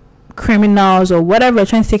criminals or whatever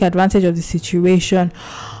trying to take advantage of the situation.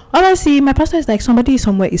 Honestly, my pastor is like, somebody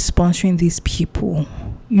somewhere is sponsoring these people,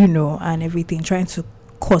 and everything, trying to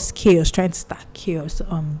cause chaos, trying to start chaos.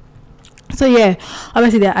 So yeah,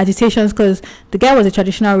 obviously there are agitations because the guy was a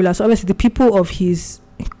traditional ruler. So obviously the people of his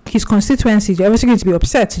constituency, they're obviously going to be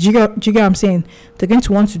upset. Do you get what I'm saying? They're going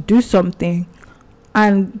to want to do something,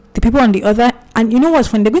 and the people on the other, and you know what's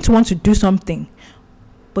funny? They're going to want to do something,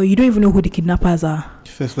 but you don't even know who the kidnappers are.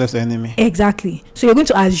 Faceless enemy. Exactly. So you're going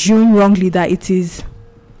to assume wrongly that it is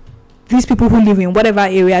these people who live in whatever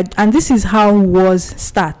area, and this is how wars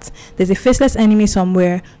start. There's a faceless enemy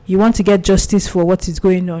somewhere. You want to get justice for what is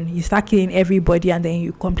going on. You start killing everybody, and then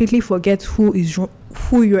you completely forget who you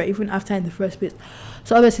are even after in the first place.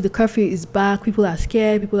 So obviously the curfew is back. People are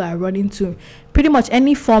scared. People are running to pretty much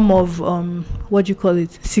any form of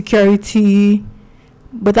security,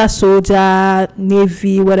 whether soldier,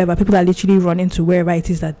 navy, whatever. People are literally running to wherever it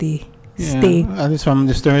is that they stay. At least from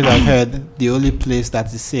the stories I've heard, the only place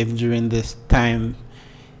that is safe during this time,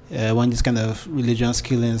 when this kind of religious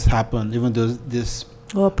killings happen, even though this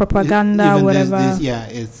or propaganda, whatever.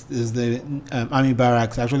 It's the army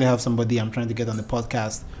barracks. I actually have somebody I'm trying to get on the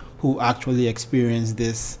podcast who actually experienced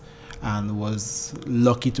this and was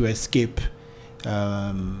lucky to escape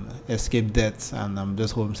death. And I'm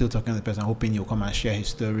still talking to the person, hoping he'll come and share his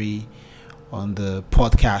story on the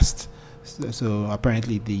podcast. So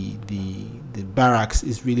apparently the barracks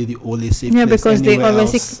is really the only safe place. Yeah, because they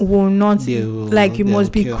obviously else, will not you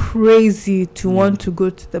must be crazy to want to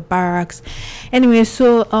go to the barracks. Anyway,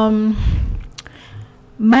 so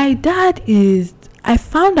my dad I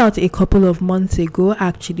found out a couple of months ago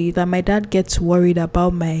actually that my dad gets worried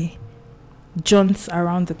about my jaunts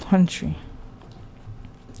around the country.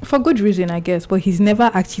 For good reason, I guess, but he's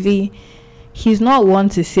not one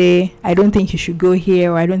to say, I don't think you should go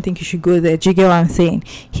here or I don't think you should go there. Do you get what I'm saying?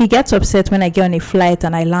 He gets upset when I get on a flight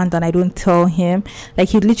and I land and I don't tell him. Like,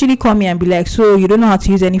 he'd literally call me and be like, so you don't know how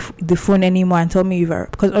to use the phone anymore, and tell me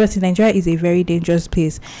because obviously Nigeria is a very dangerous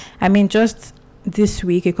place. I mean, just this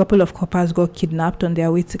week, a couple of coppers got kidnapped on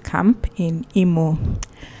their way to camp in Imo.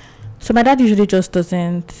 So my dad usually just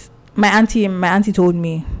doesn't. My auntie told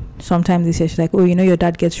me sometimes this year, she's like, oh, your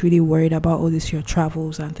dad gets really worried about all this, your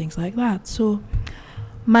travels and things like that. So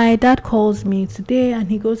my dad calls me today and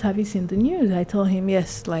he goes, have you seen the news? I tell him,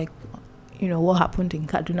 yes, what happened in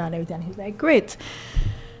Kaduna and everything. And he's like, great.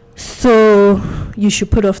 So you should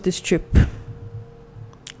put off this trip.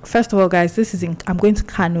 First of all, guys, I'm going to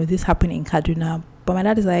Kano. This happened in Kaduna. But my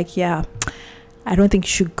dad is like, yeah, I don't think you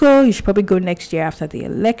should go. You should probably go next year after the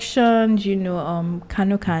elections.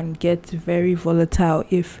 Kano can get very volatile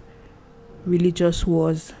if religious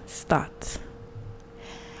wars start.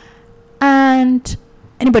 And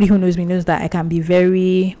anybody who knows me knows that I can be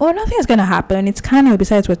very, nothing is going to happen. It's Kano,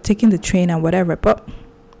 besides we're taking the train and whatever. But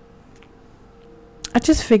I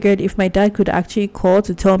just figured if my dad could actually call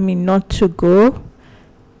to tell me not to go,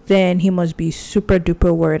 then he must be super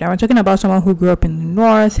duper worried. And we're talking about someone who grew up in the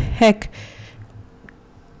north. Heck,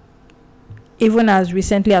 even as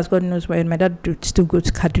recently as God knows when my dad would still go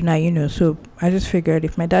to Kaduna, So I just figured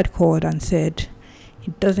if my dad called and said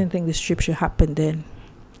he doesn't think this trip should happen, then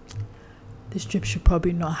this trip should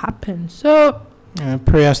probably not happen. So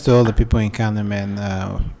prayers to all the people in Kano, man.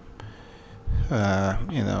 I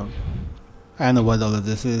know what all of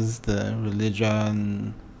this is, the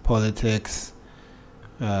religion, politics.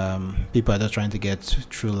 People are just trying to get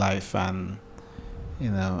through life, and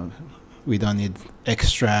we don't need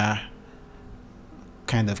extra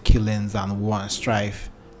kind of killings and war and strife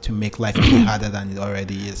to make life harder than it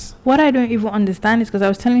already is. What I don't even understand is, because I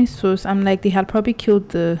was telling Sos, I'm like, they had probably killed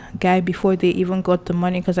the guy before they even got the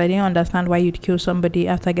money, because I didn't understand why you'd kill somebody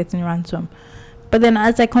after getting ransom. But then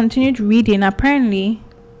as I continued reading, apparently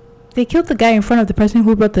they killed the guy in front of the person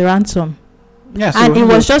who brought the ransom. Yeah, and it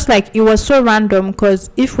was just like, it was so random, because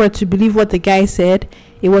if we're to believe what the guy said,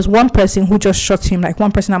 it was one person who just shot him, like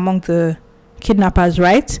one person among the kidnappers,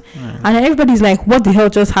 right? And everybody's like, what the hell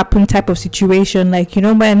just happened type of situation. Like, you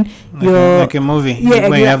know, when you're like a movie,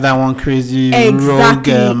 when you have that one crazy rogue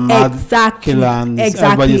mad killer, and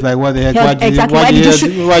everybody's like, what the heck, why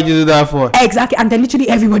did you do that for? Exactly. And then literally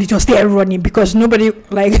everybody just started running because nobody,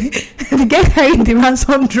 like, the guy carrying the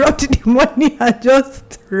ransom dropped the money and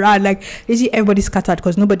just ran. Like, literally everybody scattered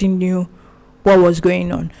because nobody knew what was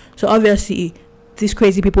going on. So obviously these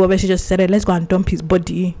crazy people obviously just said, let's go and dump his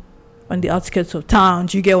body on the outskirts of town.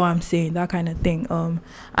 Do you get what I'm saying? That kind of thing.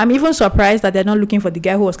 I'm even surprised that they're not looking for the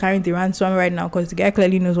guy who was carrying the ransom right now, because the guy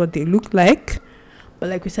clearly knows what they look like. But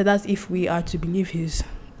like we said, that's if we are to believe his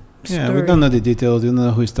story. We don't know the details. We don't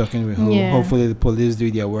know who's talking with who. Hopefully the police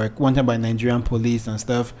do their work. One time by Nigerian police and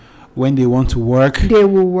stuff, when they want to work, they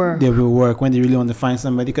will work. When they really want to find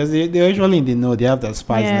somebody, because they're usually in the know, they have their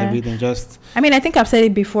spies and everything. I think I've said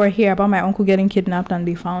it before here about my uncle getting kidnapped and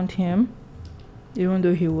they found him. Even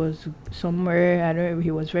though he was somewhere, I don't know,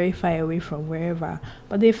 he was very far away from wherever.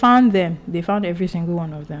 But they found them. They found every single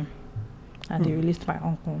one of them. And they released my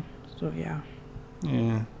uncle. So, yeah.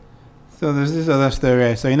 Yeah. So, there's this other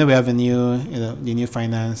story. So, we have the new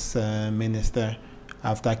finance minister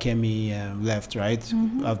after Kemi left, right?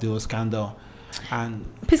 After the whole scandal. And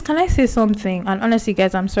please, can I say something? And honestly,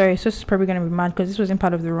 guys, I'm sorry. So, it's probably going to be mad because this wasn't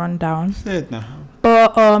part of the rundown. Say it now.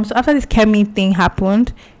 But, so after this Kemi thing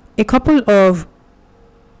happened, a couple of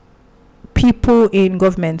people in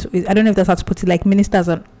government, I don't know if that's how to put it, like ministers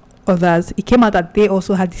and others, it came out that they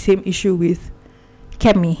also had the same issue with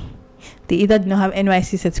Kemi. They either did not have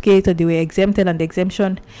NYC certificate or they were exempted, and the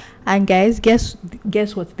exemption. And guys, guess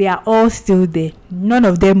what? They are all still there. None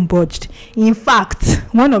of them budged. In fact,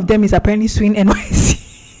 one of them is apparently suing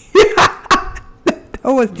NYC. That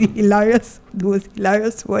was the hilarious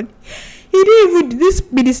one. This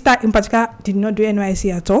minister in particular did not do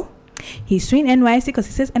NYC at all. He's suing NYC because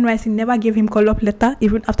he says NYC never gave him call-up letter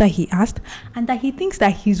even after he asked, and that he thinks that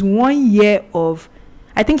his 1 year of,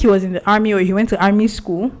 I think he was in the army or he went to army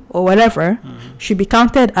school or whatever, should be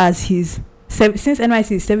counted as his, since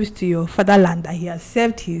NYC is service to your fatherland, that he has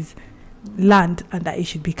served his land and that it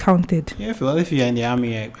should be counted. Yeah, if you're in the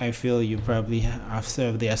army, I feel you probably have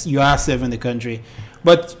served there. You are serving the country.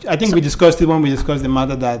 But I think we discussed it when we discussed the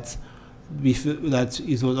matter that we feel that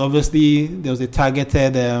it was obviously there was a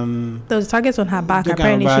targeted there was targets on her back.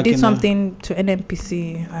 Apparently she did something to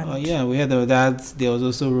NNPC. And we heard of that. There was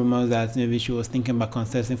also rumors that maybe she was thinking about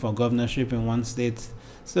contesting for governorship in one state.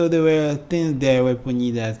 So there were things there where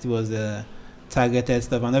Pony that was targeted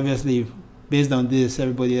stuff, and obviously based on this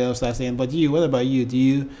everybody else started saying, but what about you? Do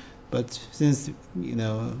you? But since we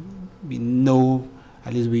know,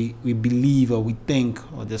 at least we believe or we think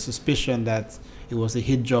or the suspicion that it was a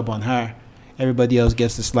hit job on her, everybody else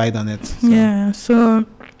gets to slide on it. So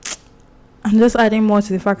I'm just adding more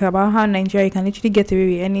to the fact about how Nigeria, you can literally get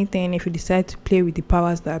away with anything if you decide to play with the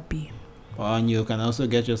powers that be. And you can also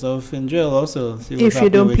get yourself in jail also. If you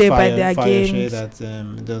don't play by their games.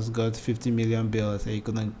 That just got 50 million bail, so he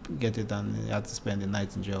couldn't get it and he had to spend the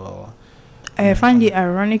night in jail. I find it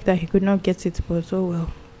ironic that he could not get it, but oh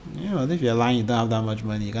well. Yeah, well, if you're lying, you don't have that much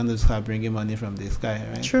money. You can't just start bringing money from the sky,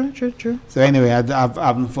 right? True. So anyway, I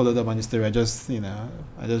haven't followed up on the story. I just read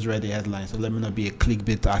the headline. So let me not be a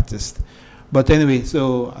clickbait artist. But anyway,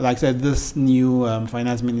 so like I said, this new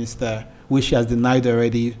finance minister, which she has denied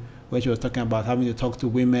already, where she was talking about having to talk to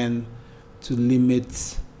women to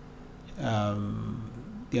limit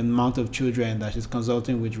the amount of children that she's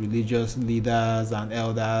consulting with religious leaders and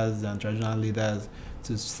elders and traditional leaders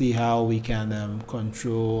to see how we can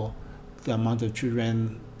control the amount of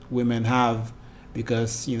children women have,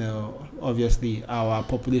 because obviously our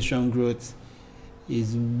population growth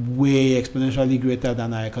is way exponentially greater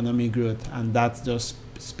than our economic growth, and that just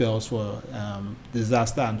spells for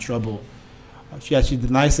disaster and trouble. She actually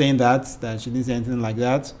denies saying that she didn't say anything like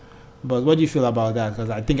that. But what do you feel about that? Because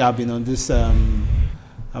I think I've been on this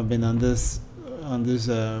what's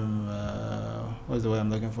the word I'm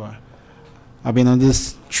looking for? I've been on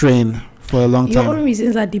this train for a long time. Your own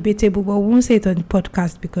reasons are debatable, but we won't say it on the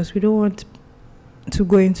podcast because we don't want to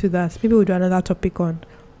go into that. Maybe we'll do another topic on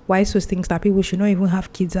why those things that people should not even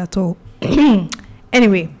have kids at all.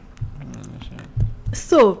 Anyway,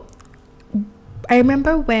 so I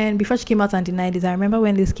remember before she came out and denied it, I remember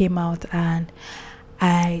when this came out and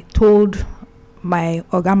I told my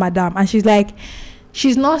Oga Madam, and she's like,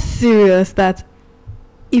 she's not serious that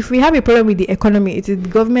if we have a problem with the economy, it is the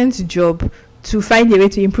government's job to find a way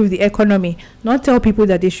to improve the economy, not tell people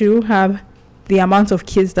that they shouldn't have the amount of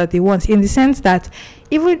kids that they want, in the sense that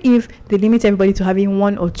even if they limit everybody to having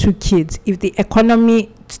 1 or 2 kids, if the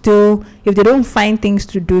economy if they don't find things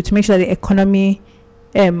to do to make sure the economy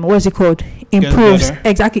what's it called, improves, better.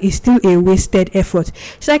 exactly, it's still a wasted effort.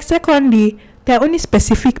 She's like, secondly, there are only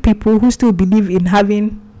specific people who still believe in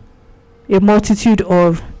having a multitude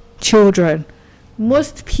of children.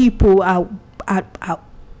 Most people are at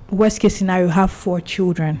worst case scenario have 4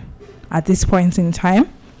 children at this point in time.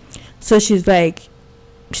 So she's like,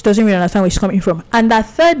 she doesn't really understand where she's coming from. And that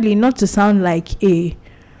thirdly, not to sound like a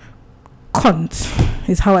cunt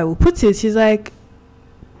is how I will put it, she's like,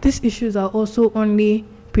 these issues are also only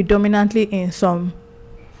predominantly in some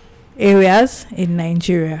areas in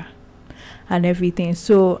Nigeria and everything.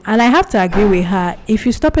 So, and I have to agree with her, if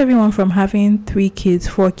you stop everyone from having 3 kids,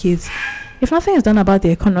 4 kids, if nothing is done about the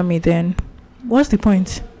economy, then what's the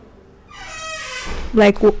point?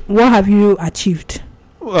 Like, what have you achieved?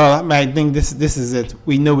 Well, I think this is it.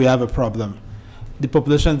 We know we have a problem. The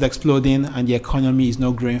population is exploding and the economy is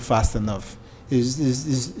not growing fast enough.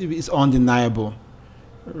 It's undeniable,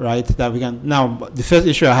 right? That we can now. The first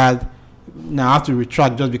issue I had, now I have to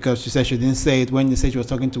retract just because she said she didn't say it when they said she was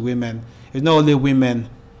talking to women. It's not only women.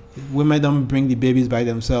 Women don't bring the babies by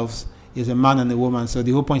themselves. It's a man and a woman. So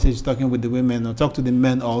the whole point is she's talking with the women, or talk to the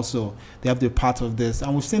men also. They have to be part of this.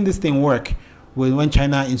 And we've seen this thing work when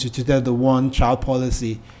China instituted the one-child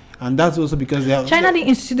policy. And that's also because China didn't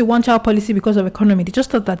institute the one-child policy because of economy. They just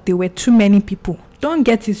thought that there were too many people. Don't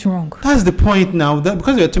get it wrong. That's the point now. That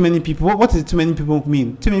because there are too many people, what does too many people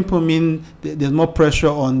mean? Too many people mean there's more pressure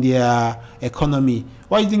on their economy.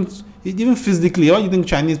 Why do you think, even physically, why do you think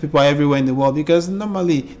Chinese people are everywhere in the world? Because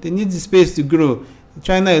normally they need the space to grow.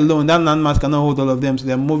 China alone, that landmass cannot hold all of them, so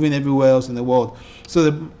they're moving everywhere else in the world. So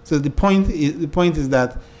the point is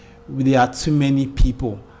that there are too many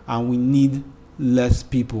people, and we need less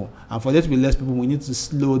people. And for there to be less people, we need to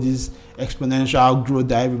slow this exponential growth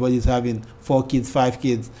that everybody's having. 4 kids, 5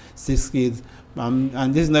 kids, 6 kids,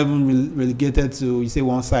 and this is not even relegated to, you say,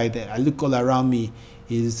 one side. I look all around me,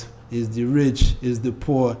 is the rich, is the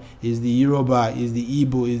poor, is the Yoruba, is the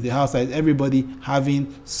Igbo, is the Hausa, is everybody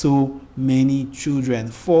having so many children.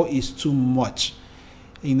 4 is too much.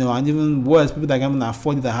 And even worse, people that can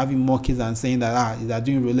afford it are having more kids and saying that if they're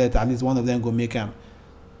doing roulette, at least one of them go make them.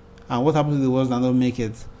 And what happens to the ones that don't make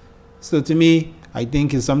it? So to me, I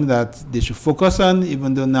think it's something that they should focus on,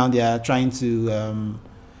 even though now they are trying to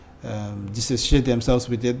disassociate themselves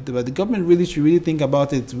with it. But the government should think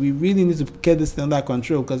about it. We really need to get this thing under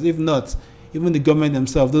control, because if not, even the government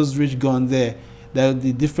themselves, those rich gone there,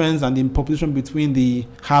 the difference and the population between the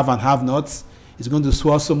have and have-nots is going to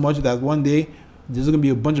swell so much that one day there's going to be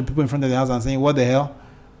a bunch of people in front of the house and saying, what the hell?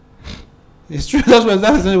 It's true. That's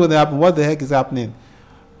essentially what happened. What the heck is happening?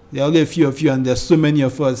 There are only a few of you, and there's so many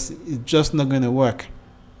of us. It's just not going to work.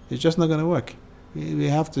 It's just not going to work. We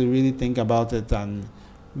have to really think about it and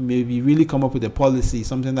maybe really come up with a policy,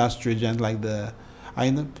 something that's stringent, like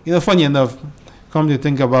funny enough, come to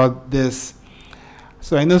think about this.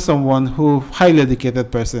 So I know someone who, highly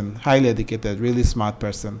educated, really smart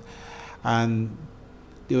person, and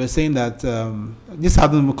they were saying that this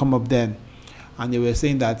hadn't come up then, and they were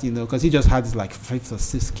saying that, because he just had his 5th or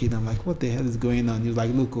 6th kid. I'm like, what the hell is going on? He was like,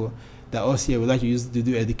 look, that us here, we like to use to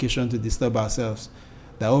do education to disturb ourselves.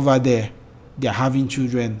 That over there, they're having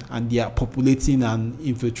children and they are populating and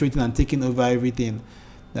infiltrating and taking over everything.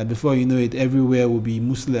 That before you know it, everywhere will be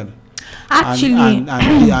Muslim. Actually,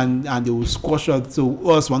 and they will squash us. So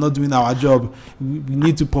we're not doing our job. We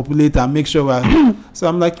need to populate and make sure we're. So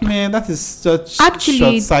I'm like, man, that is such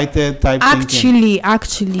short-sighted type thinking.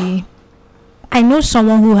 Actually, I know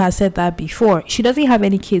someone who has said that before. She doesn't have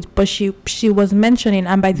any kids, but she was mentioning,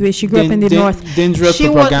 and by the way, she grew up in the north. Dangerous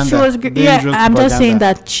propaganda. I'm just saying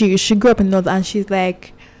that she grew up in the north, and she's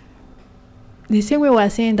like, the same way we're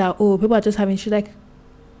saying that, people are just having. She's like,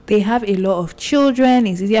 they have a lot of children.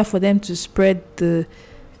 It's easier for them to spread the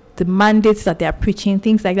mandates that they are preaching,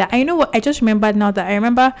 things like that. I know what I just remembered now, that I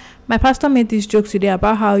remember my pastor made this joke today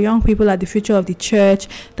about how young people are the future of the church,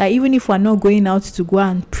 that even if we're not going out to go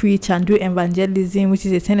and preach and do evangelism, which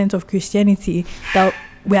is a tenet of Christianity, that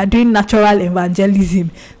we are doing natural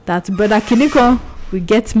evangelism, that Brother Kiniko will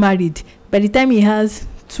get married. By the time he has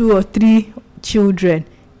 2 or 3 children,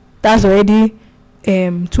 that's already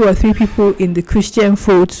 2 or 3 people in the Christian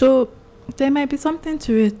fold. So there might be something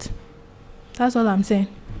to it. That's all I'm saying.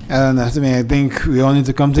 I think we all need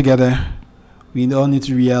to come together. We all need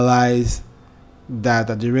to realize that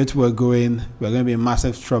at the rate we're going to be in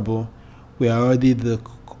massive trouble. We are already the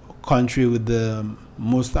country with the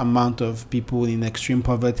most amount of people in extreme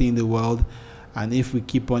poverty in the world. And if we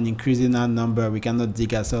keep on increasing that number, we cannot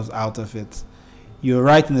dig ourselves out of it. You're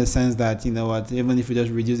right in the sense that, even if we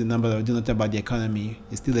just reduce the number or do nothing about the economy,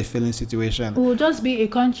 it's still a failing situation. We'll just be a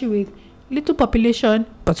country with little population,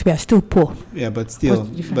 but we are still poor. Yeah, but still, What's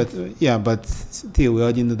the difference? but still, we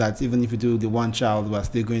already know that even if you do the one child, we're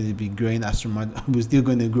still going to be growing we're still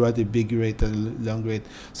going to grow at a big rate, a long rate.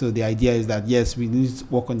 So the idea is that yes, we need to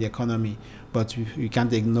work on the economy, but we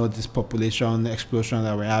can't ignore this population explosion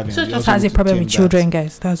that we're having. So We just also has need a to problem tame with that. children,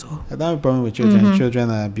 guys. That's all. I don't have a problem with children. Mhm. Children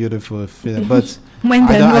are beautiful, but When I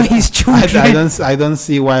they're don't- not I- his children. I don't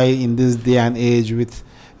see why in this day and age with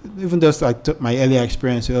even those my earlier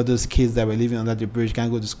experience with all those kids that were living under the bridge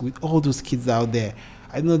can't go to school, with all those kids out there.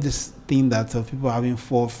 I know this thing that of people having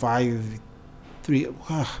 4, 5, 3.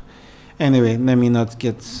 Anyway, let me not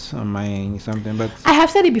get on my something, but I have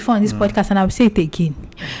said it before on this podcast, and I will say it again.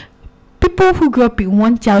 People who grew up in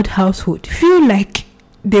one child household feel like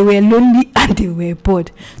they were lonely and they were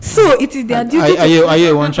bored. So it is their duty. are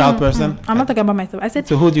you a one child person? I'm not talking about myself. I said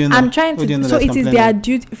So who do you know? I'm trying Who do you to. know So that's it is their complaining?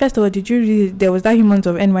 duty. First of all, did you read? There was that Humans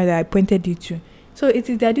of NY that I pointed you to. So it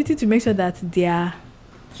is their duty to make sure that they are.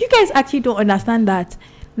 You guys actually don't understand that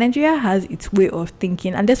Nigeria has its way of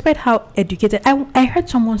thinking, and despite how educated, I heard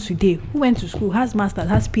someone today who went to school, has masters,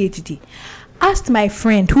 has PhD, asked my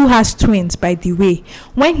friend who has twins, by the way,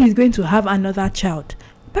 when he's going to have another child.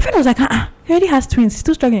 My friend was like, he already has twins,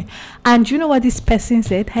 still struggling. And you know what this person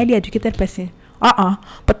said? Highly educated person.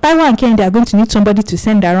 But Taiwan and Kenya, they are going to need somebody to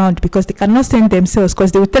send around because they cannot send themselves,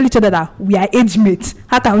 because they will tell each other that we are age mates.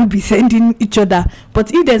 How can we be sending each other?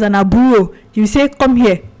 But if there's an aburo, you say, come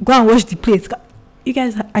here, go and wash the plates. You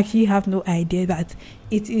guys actually have no idea that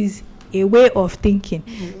it is a way of thinking.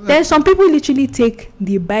 There's some people literally take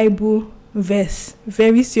the Bible verse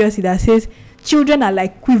very seriously that says children are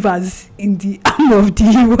like quivers in the arm of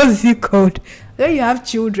the what's it called? When you have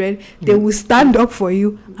children, they will stand up for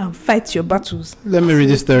you and fight your battles. Let me read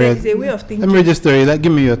this story. There's a way of thinking. Let me read this story.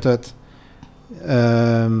 Give me your thought.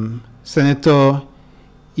 Senator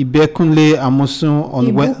Ibekunle Amosun on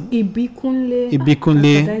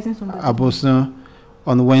Ibikunle Abosun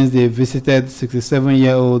on Wednesday visited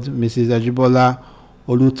 67-year-old Mrs. Ajibola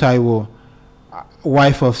Olutaiwo,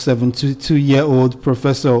 wife of 72-year-old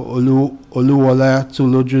Professor Oluwola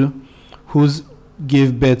Toloju, who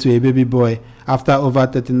gave birth to a baby boy after over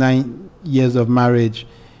 39 years of marriage.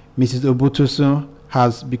 Mrs. Obutosun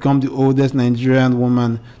has become the oldest Nigerian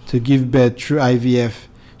woman to give birth through IVF.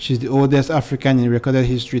 She's the oldest African in recorded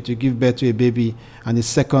history to give birth to a baby and the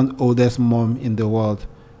second oldest mom in the world.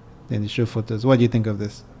 Then they show photos. What do you think of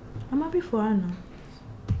this? I'm happy for her now.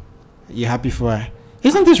 You're happy for her?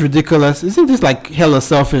 Isn't this ridiculous? Isn't this like hella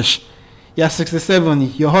selfish? You're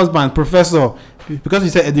 67, your husband, professor, because you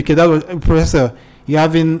said educated professor, you're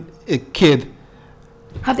having a kid.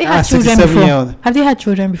 Have they had children before? 67-year-old. Have they had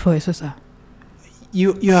children before, Esosa?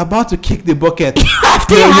 You're about to kick the bucket. Have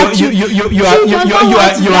they had children? You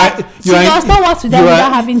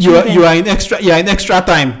are in extra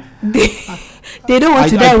time. They don't want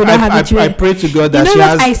to die without having children. I pray to God that you know she what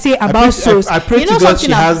has. I say about souls. I pray You to know God she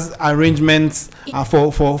something has arrangements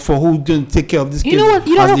for who going to take care of this kid. You know what?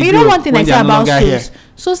 You as they know grow one thing when I they say are no about longer here. souls.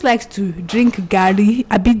 Souls likes to drink gari.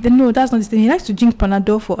 No, that's not the thing. He likes to drink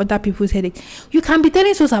Panadol for other people's headache. You can be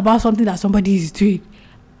telling souls about something that somebody is doing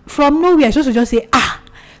from nowhere. You're supposed to just say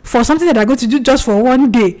for something that they're going to do just for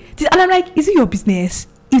one day. And I'm like, is it your business?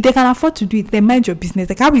 If they can afford to do it, then mind your business.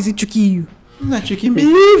 Like, how is it tricking you? Not tricking me.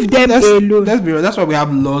 Leave them alone. That's why we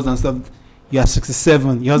have laws and stuff. You are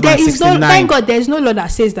 67. Your husband There is is no, 69. thank God, there is no law that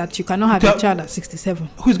says that you cannot have a child at 67.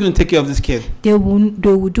 Who's going to take care of this kid? They will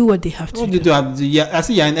do what they have to What do. do you have? I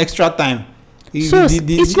see you're in extra time. So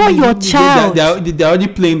it's not your child. They're already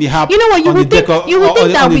playing the harp. You know what? You on would the think deck of- you would on think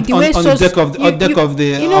the- that on with the the- way on Sos, the deck of the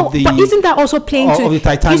you know, but isn't that also playing to of the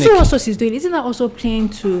Titanic. You see what Sos is doing? Isn't that also playing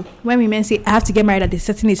to when women say I have to get married at a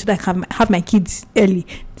certain age so that I can have my kids early?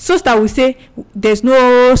 Sos that will say there's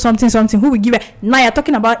no something who will give it. Now you're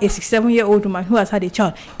talking about a 67-year-old woman who has had a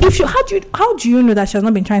child. How do you know that she has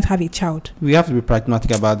not been trying to have a child? We have to be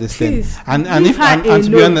pragmatic about this Please, thing. And leave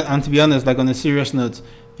her to be honest, like on a serious note,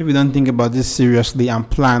 if we don't think about this seriously and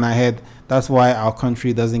plan ahead, that's why our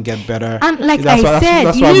country doesn't get better. And like that's I why, said,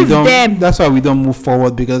 that's why leave we don't, them. That's why we don't move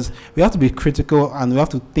forward, because we have to be critical and we have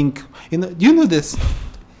to think. You know, do you know this?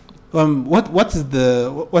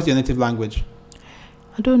 What's your native language?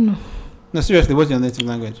 I don't know. No, seriously, what's your native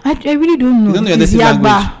language? I really don't know. You don't know your It's native Yagba.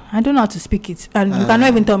 language? I don't know how to speak it. And you cannot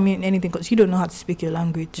even tell me anything because you don't know how to speak your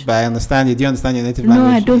language. But I understand it. Do you understand your native No,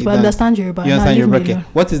 language? I don't. You But I understand Yoruba. You understand Now, leave Yoruba? me Okay. alone.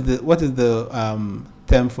 What is the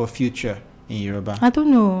term for future in Yoruba? I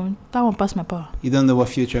don't know. That one passed my power. You don't know what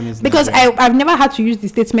future means? in Because Nigeria? I've never had to use the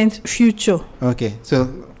statement future. Okay, so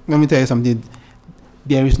let me tell you something.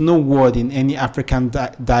 There is no word in any African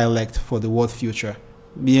dialect for the word future.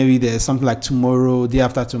 Maybe there's something like tomorrow, day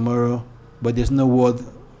after tomorrow, but there's no word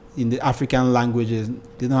in the African languages,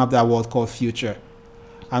 they don't have that word called future.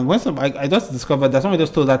 And when I just discovered that somebody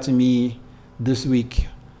just told that to me this week,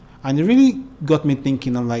 and it really got me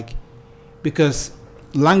thinking. I'm like, because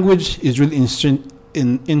language is really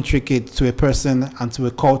intricate to a person and to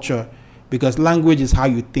a culture, because language is how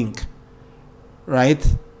you think,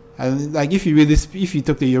 right? And like if you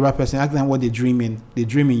talk to a Yoruba person, ask them what they dream in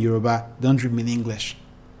Yoruba, don't dream in English.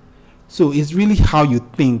 So it's really how you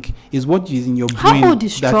think, is what is in your brain. How old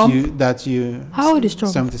is Trump? How old is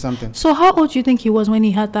Trump? 70 something. So how old do you think he was when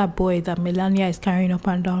he had that boy that Melania is carrying up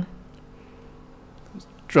and down?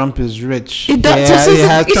 Trump is rich. Trump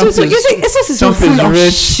is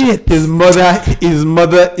rich. Shit. His mother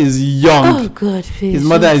is young. Oh God, please. His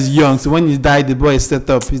mother is young. So when he died, the boy is set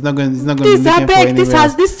up. He's not going to be looking for anywhere.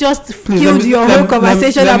 This just killed your whole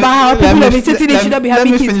conversation about how people of the city should not be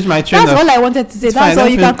having kids. Let me finish my train. That's all I wanted to say. That's all.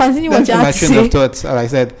 You can continue what you have to say. As I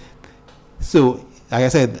said. So, like I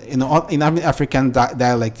said, in African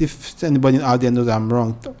dialect, if anybody out there knows I'm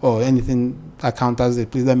wrong or anything that counters it,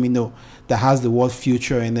 please let me know. That has the word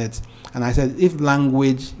future in it. And I said, if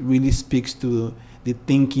language really speaks to the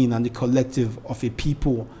thinking and the collective of a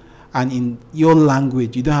people, and in your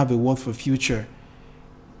language you don't have a word for future,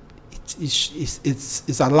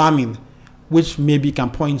 it's alarming, which maybe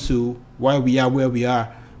can point to why we are where we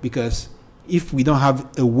are. Because if we don't have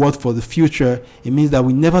a word for the future, it means that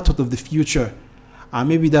we never thought of the future. And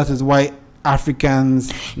maybe that is why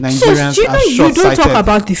Africans, Nigerians are short-sighted. You don't talk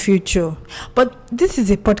about the future, but this is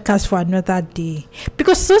a podcast for another day.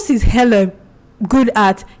 Because Sos is hella good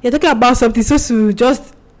at, you're talking about something, Sos will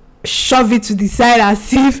just shove it to the side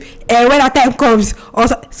as if when that time comes.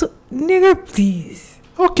 So, nigga, please.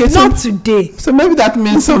 Okay, not today. So maybe that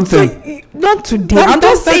means something. Not today. I'm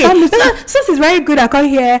just saying. Sos is very good at coming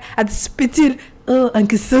here and spitting. Oh,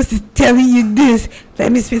 Uncle Sos is telling you this.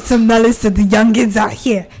 Let me spit some knowledge to the youngins out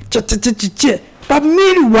here. But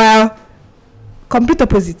meanwhile, complete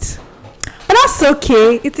opposite. But that's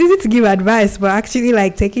okay. It's easy to give advice, but actually,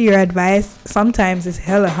 like, taking your advice sometimes is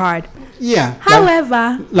hella hard. Yeah.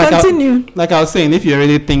 However, continue. Like I was saying, if you're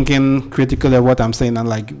really thinking critically of what I'm saying and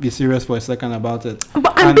like be serious for a second about it.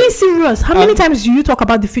 But I'm being serious. How many times do you talk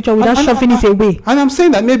about the future without shoving it away? And I'm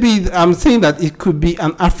saying that it could be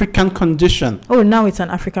an African condition. Oh, now it's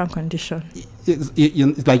an African condition.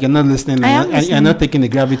 It's like you're not listening. You're not taking the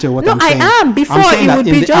gravity of what I'm saying. No, I am. Before I'm saying it that would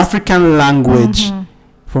in be the just African language,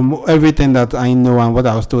 from everything that I know and what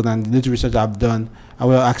I was told and the little research I've done, I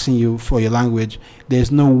was asking you for your language. There's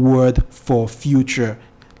no word for future.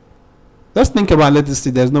 Let's think about. Let's see.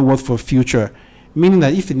 There's no word for future, meaning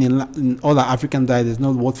that if in all our African diet there's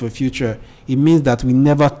no word for future, it means that we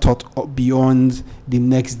never thought beyond the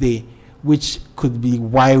next day, which could be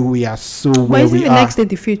why we are so where we are. Isn't the next day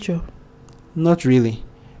the future? Not really,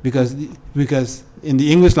 because in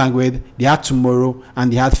the English language they had tomorrow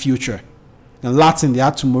and they had future. In Latin they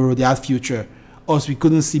had tomorrow, they had future. Us, we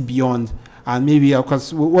couldn't see beyond. And maybe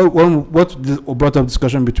because what brought up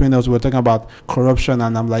discussion between us, we were talking about corruption,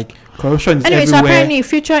 and I'm like, corruption is everywhere. So apparently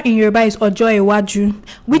future in Yoruba is Ojo Iwaju,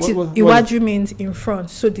 which Iwaju means in front.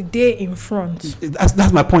 So the day in front.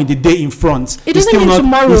 That's my point. The day in front. It doesn't mean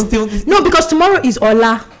tomorrow. No, because tomorrow is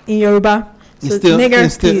Ola in Yoruba. So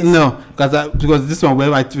because this one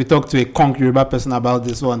where we talked to a Konk Yoruba person about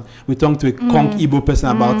this one, we talked to a Konk Igbo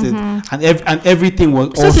person about it, and everything was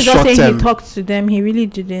all short term. Saying he talked to them, he really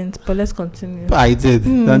didn't. But let's continue. I did.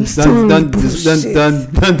 Don't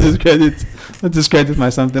discredit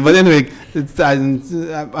my something. But anyway,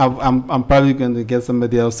 I'm probably going to get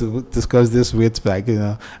somebody else to discuss this with, like,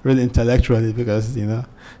 really intellectually, because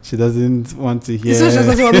she doesn't want to hear. So she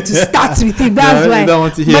doesn't want me to start with him. That's why. Don't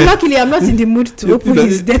want to hear. But luckily, I'm not in the mood to open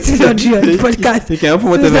his dirty laundry on the podcast. You can open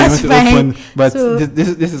whatever you want to open. But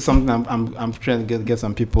this is something I'm trying to get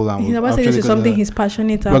some people. He's about to say this is something he's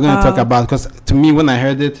passionate about. We're going to talk about, because to me, when I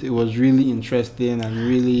heard it, it was really interesting and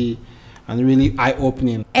really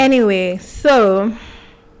eye-opening. Anyway, so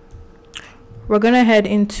we're going to head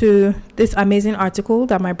into this amazing article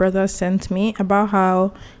that my brother sent me about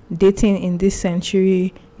how dating in this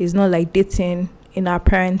century is not like dating in our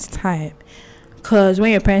parents' time. Because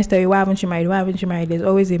when your parents tell you, why haven't you married, there's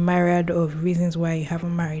always a myriad of reasons why you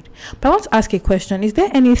haven't married. But I want to ask a question. Is there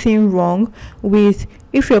anything wrong with,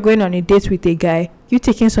 if you're going on a date with a guy, you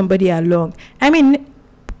taking somebody along? I mean,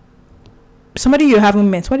 somebody you haven't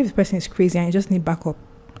met, what if the person is crazy and you just need backup?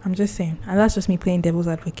 I'm just saying. And that's just me playing devil's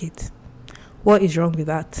advocate. What is wrong with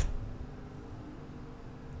that?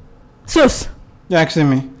 Sos. You're asking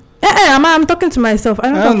me? I'm talking to myself.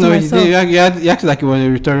 I don't know. You acted like it was a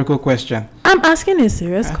rhetorical question. I'm asking a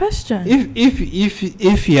serious question. If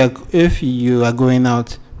you are going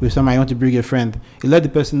out with somebody, you want to bring a friend, you let the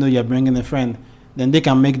person know you're bringing a friend, then they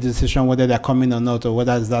can make the decision whether they're coming or not, or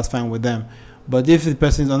whether that's fine with them. But if the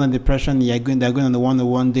person is under the impression they're going on a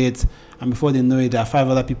one-on-one date, and before they know it, there are 5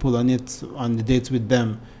 other people on the date with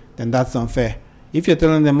them, then that's unfair. If you're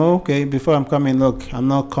telling them, oh, okay, before I'm coming, look, I'm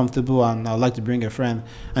not comfortable and I'd like to bring a friend,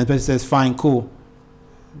 and the person says, fine, cool,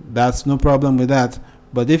 that's no problem with that.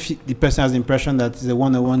 But if the person has the impression that it's a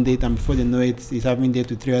one-on-one date, and before they know it, he's having a date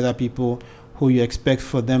with 3 other people who you expect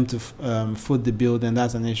for them to foot the bill, then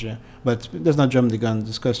that's an issue. But let's not jump the gun.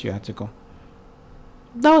 Discuss your article.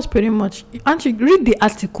 That was pretty much. Actually, read the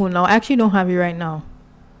article now. I actually don't have it right now.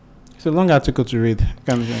 It's a long article to read.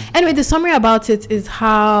 Anyway, the summary about it is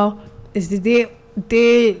the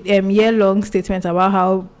year-long statement about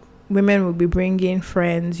how women will be bringing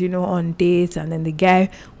friends, on dates, and then the guy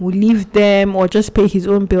will leave them or just pay his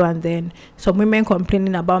own bill, and then some women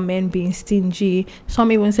complaining about men being stingy.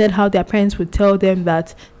 Some even said how their parents would tell them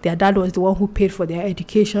that their dad was the one who paid for their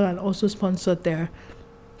education and also sponsored their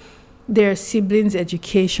siblings'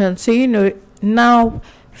 education. So, now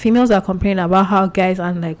females are complaining about how guys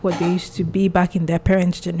aren't like what they used to be back in their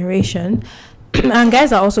parents' generation. And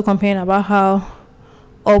guys are also complaining about how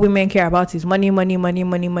all women care about is money,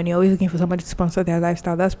 always looking for somebody to sponsor their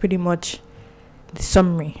lifestyle. That's pretty much the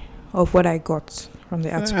summary of what I got from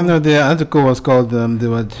the article. I know the article was called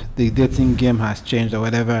the dating game has changed or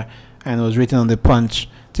whatever, and it was written on the Punch.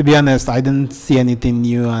 To be honest, I didn't see anything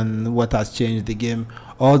new on what has changed the game.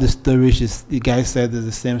 All the stories the guy said is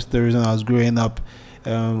the same stories when I was growing up.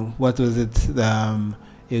 What was it?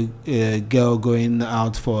 A girl going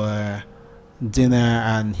out for dinner,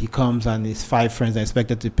 and he comes and his 5 friends are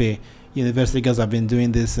expected to pay. University girls have been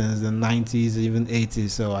doing this since the 90s, even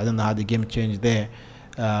 80s, so I don't know how the game changed there.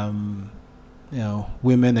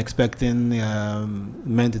 Women expecting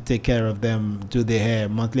men to take care of them, do their hair,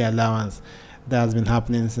 monthly allowance. That has been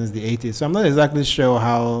happening since the 80s. So I'm not exactly sure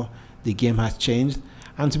how the game has changed.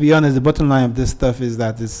 And to be honest, the bottom line of this stuff is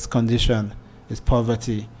that it's condition, it's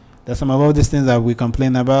poverty. There's some of all these things that we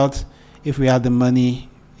complain about. If we had the money,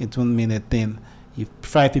 it won't mean a thing. If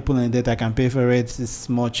 5 people in a date, I can pay for it. It's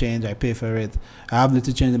small change, I pay for it. I have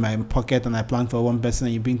little change in my pocket and I plan for 1 person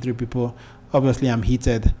and you bring 3 people. Obviously, I'm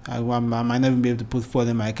heated. I might not even be able to put food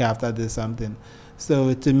in my car after this something.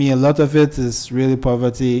 So to me, a lot of it is really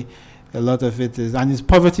poverty. A lot of it is, and it's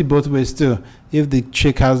poverty both ways too. If the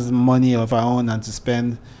chick has money of her own and to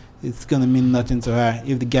spend, it's gonna mean nothing to her.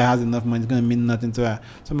 If the guy has enough money, it's gonna mean nothing to her.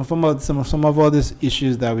 Some of all these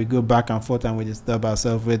issues that we go back and forth and we disturb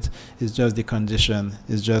ourselves with is just the condition.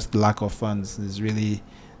 It's just lack of funds. It's really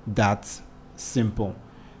that simple.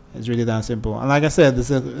 It's really that simple. And like I said,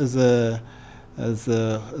 it's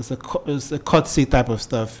a courtesy type of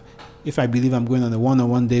stuff. If I believe I'm going on a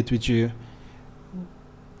one-on-one date with you,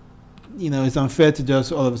 it's unfair to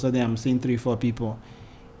just all of a sudden I'm seeing 3-4 people.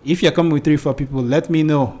 If you're coming with 3-4 people, let me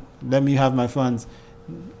know. Let me have my funds.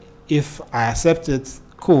 If I accept it,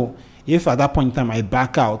 cool. If at that point in time I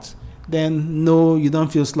back out, then no, you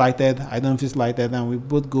don't feel slighted. I don't feel slighted, and we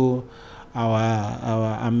both go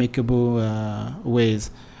our amicable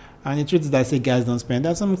ways. And the truth is that I say guys don't spend.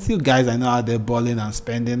 There's some few guys I know out there balling and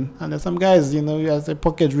spending, and there's some guys, as a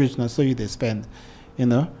pocket rich, now so they spend,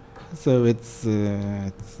 So it's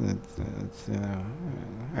I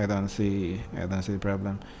don't see the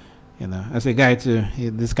problem. As a guy too,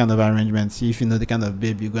 this kind of arrangements, if you know the kind of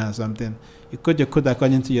babe you go on something, you cut your coat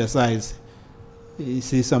according to your size. You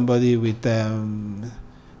see somebody with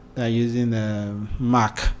they're using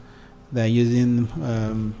Mac, they're using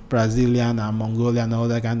Brazilian and Mongolian and all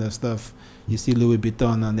that kind of stuff. You see Louis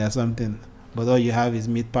Vuitton and there's something, but all you have is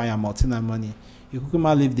meat pie and Martina money. You could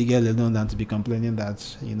leave the girl alone than to be complaining that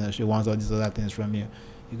she wants all these other things from you.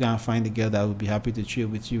 You can find the girl that will be happy to chill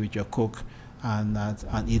with you with your Coke and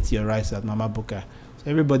eat your rice at Mama Buka. So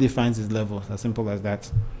everybody finds his level. As simple as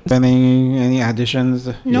that. Any additions?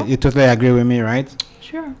 No. You totally agree with me, right?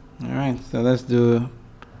 Sure. All right. So let's do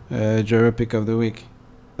Joro pick of the week.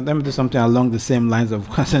 Let me do something along the same lines of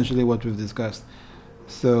essentially what we've discussed.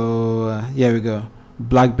 So here we go.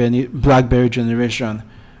 Blackberry generation.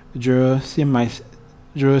 Joro see me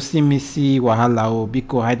see wahala o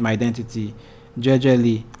biko hide my identity.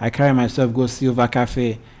 Jejely, I carry myself go Silver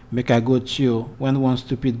Cafe, make I go chill. When one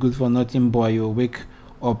stupid good for nothing boy will wake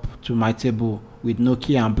up to my table with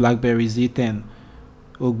Nokia and Blackberry Z10.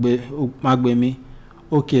 Magbemi,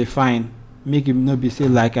 okay fine. Make him no be say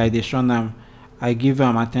like I dey shun am. I give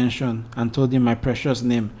him attention and told him my precious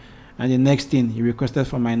name. And the next thing he requested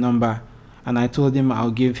for my number, and I told him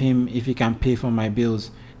I'll give him if he can pay for my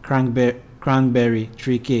bills. Cranberry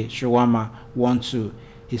 3K shawarma 1-2.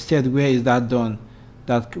 He said, where is that done?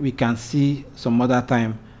 That we can see some other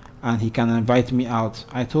time. and he can invite me out.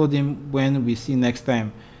 I told him when we see next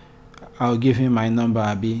time, I'll give him my number.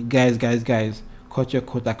 Abi, guys, cut your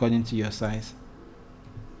coat according to your size.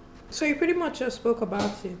 So you pretty much just spoke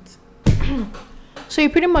about it. So you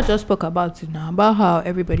pretty much just spoke about it now, about how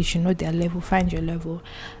everybody should know their level, find your level.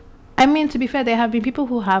 I mean, to be fair, there have been people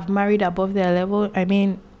who have married above their level. I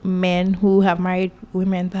mean, men who have married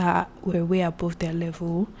women that were way above their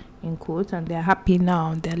level, in quotes, and they're happy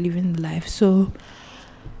now, they're living life. So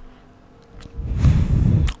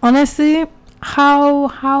honestly,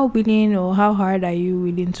 how willing or how hard are you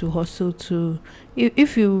willing to hustle to,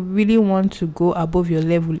 if you really want to go above your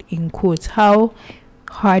level, in quotes, how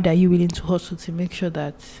hard are you willing to hustle to make sure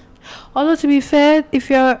that, although to be fair, if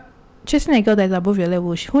you're chasing a girl that's above your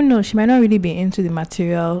level, who knows, she might not really be into the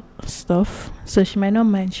material stuff, so she might not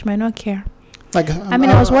mind, she might not care. Like, I mean,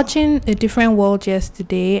 I was watching A Different World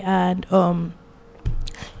yesterday, and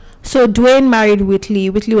so Dwayne married Whitley.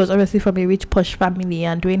 Whitley was obviously from a rich posh family,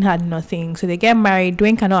 and Dwayne had nothing. So they get married.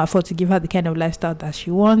 Dwayne cannot afford to give her the kind of lifestyle that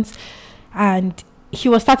she wants, and he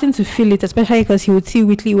was starting to feel it, especially because he would see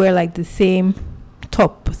Whitley wear like the same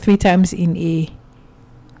top 3 times in a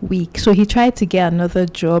week. So he tried to get another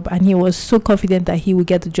job, and he was so confident that he would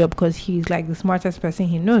get the job because he's like the smartest person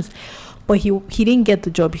he knows. But he didn't get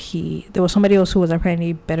the job. There was somebody else who was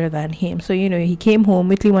apparently better than him. So, you know, he came home.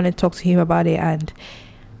 Whitley wanted to talk to him about it, and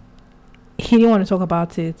he didn't want to talk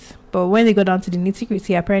about it. But when they got down to the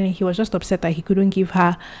nitty-gritty, apparently he was just upset that he couldn't give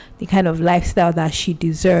her the kind of lifestyle that she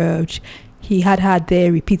deserved. He had her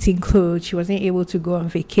there repeating clothes. She wasn't able to go on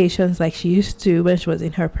vacations like she used to when she was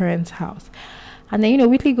in her parents' house. And then, you know,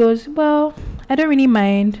 Whitley goes, well, I don't really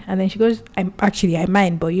mind. And then she goes, I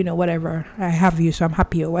mind, but, you know, whatever. I have you, so I'm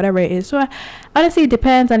happy, or whatever it is. So honestly, it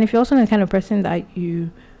depends. And if you're also the kind of person that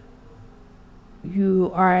you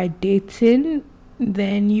are dating,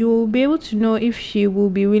 then you'll be able to know if she will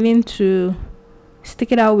be willing to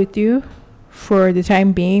stick it out with you for the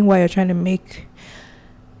time being while you're trying to make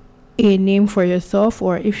a name for yourself,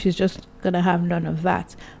 or if she's just going to have none of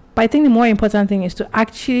that. But I think the more important thing is to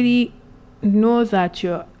actually know that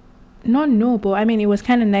you're not noble. I mean, it was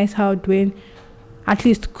kind of nice how Dwayne at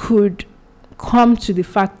least could come to the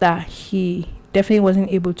fact that he definitely wasn't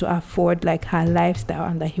able to afford like her lifestyle,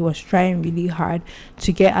 and that he was trying really hard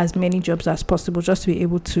to get as many jobs as possible just to be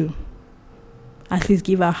able to at least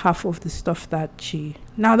give her half of the stuff that she.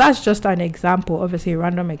 Now that's just an example, obviously a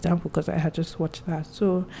random example, because I had just watched that.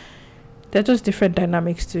 So there are just different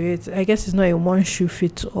dynamics to it. I guess it's not a one shoe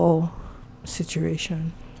fits all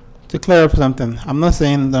situation. To clear up something, I'm not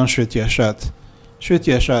saying don't shoot your shot. Shoot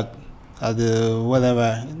your shot at the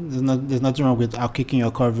whatever. There's nothing wrong with kicking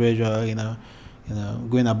your coverage, or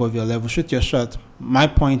going above your level. Shoot your shot. My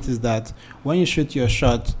point is that when you shoot your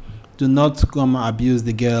shot, do not come abuse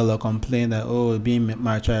the girl or complain that being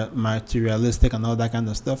materialistic and all that kind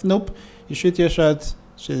of stuff. Nope. You shoot your shot.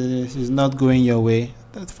 She's not going your way.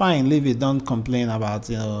 That's fine. Leave it. Don't complain about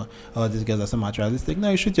these girls are so materialistic.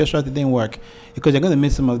 No, you shoot your shot. It didn't work, because you're going to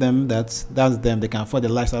meet some of them that's them. They can afford the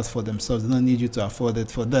lifestyles for themselves. They don't need you to afford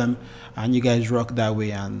it for them, and you guys rock that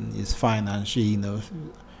way, and it's fine. And she,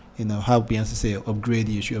 how Beyonce say, upgrade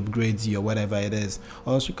you. She upgrades you, or whatever it is,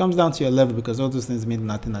 or she comes down to your level, because all those things mean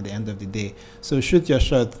nothing at the end of the day. So shoot your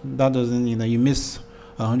shot. That doesn't, you miss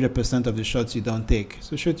 100% of the shots you don't take.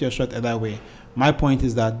 So shoot your shot either way. My point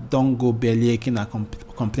is that don't go belly aching and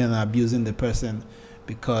complaining and abusing the person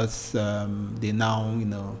because they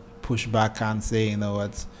now push back and say,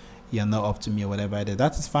 what, you're not up to me, or whatever it is.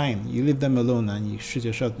 That is fine. You leave them alone and you shoot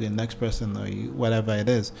your shot to the next person, or whatever it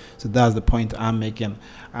is. So that's the point I'm making.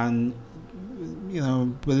 And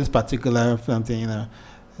with this particular something,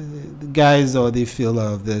 the guys already feel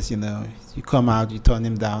all of this. You come out, you turn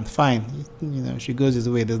him down, fine. She goes his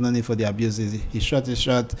way. There's no need for the abuses. He shot his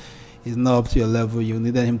shot. He's not up to your level. You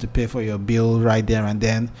needed him to pay for your bill right there and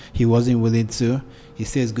then. He wasn't willing to. He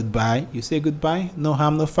says goodbye. You say goodbye. No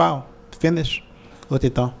harm, no foul. Finish.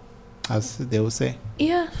 Otito, as they will say.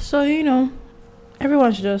 Yeah, so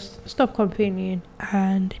everyone should just stop complaining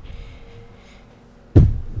and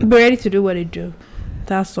be ready to do what they do.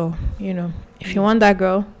 That's all. If you want that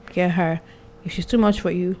girl, get her. If she's too much for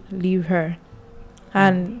you, leave her.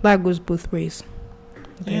 And that goes both ways.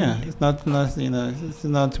 Yeah, it's not. It's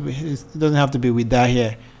not. It doesn't have to be with that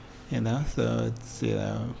here. So it's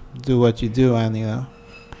do what you do, and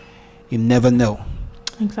you never know.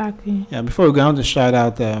 Exactly. Yeah. Before we go on to shout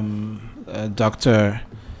out, Doctor.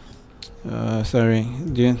 Sorry.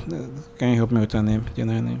 Can you help me with her name? Do you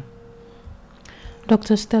know her name?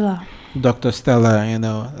 Dr. Stella. Dr. Stella.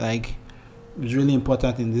 It's really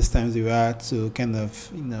important in these times we are to kind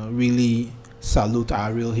of really salute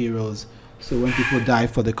our real heroes. So when people die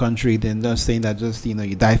for the country, they're not saying that just,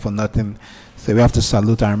 you die for nothing. So we have to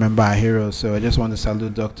salute and remember our heroes. So I just want to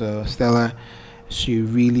salute Dr. Stella. She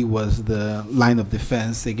really was the line of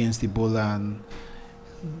defense against Ebola, and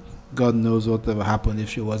God knows what would have happened if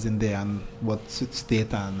she wasn't there, and what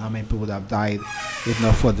state and how many people would have died if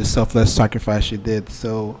not for the selfless sacrifice she did.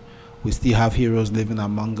 So we still have heroes living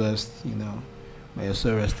among us. May your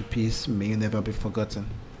soul rest in peace. May you never be forgotten.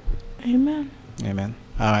 Amen. Amen.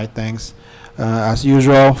 All right, thanks. As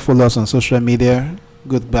usual, follow us on social media.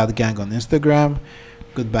 Good Bad Gang on Instagram,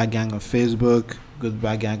 Good Bad Gang on Facebook, Good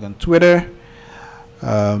Bad Gang on Twitter.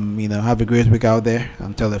 Have a great week out there,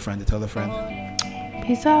 and tell a friend to tell a friend.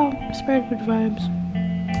 Peace out. Spread good vibes.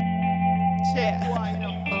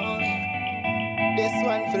 This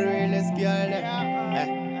one for the realest girl.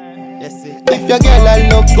 If your girl a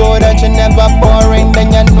look good and she never boring, then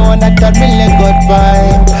you know that a really good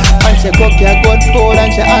vibe. And she cook your good food and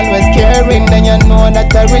she always caring, then you know that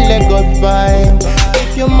a really good vibe.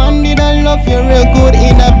 If your man didn't love you real good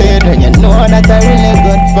in a bed, then you know that a really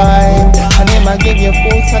good vibe. And him a give you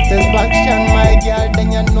full satisfaction, my girl, then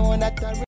you know that a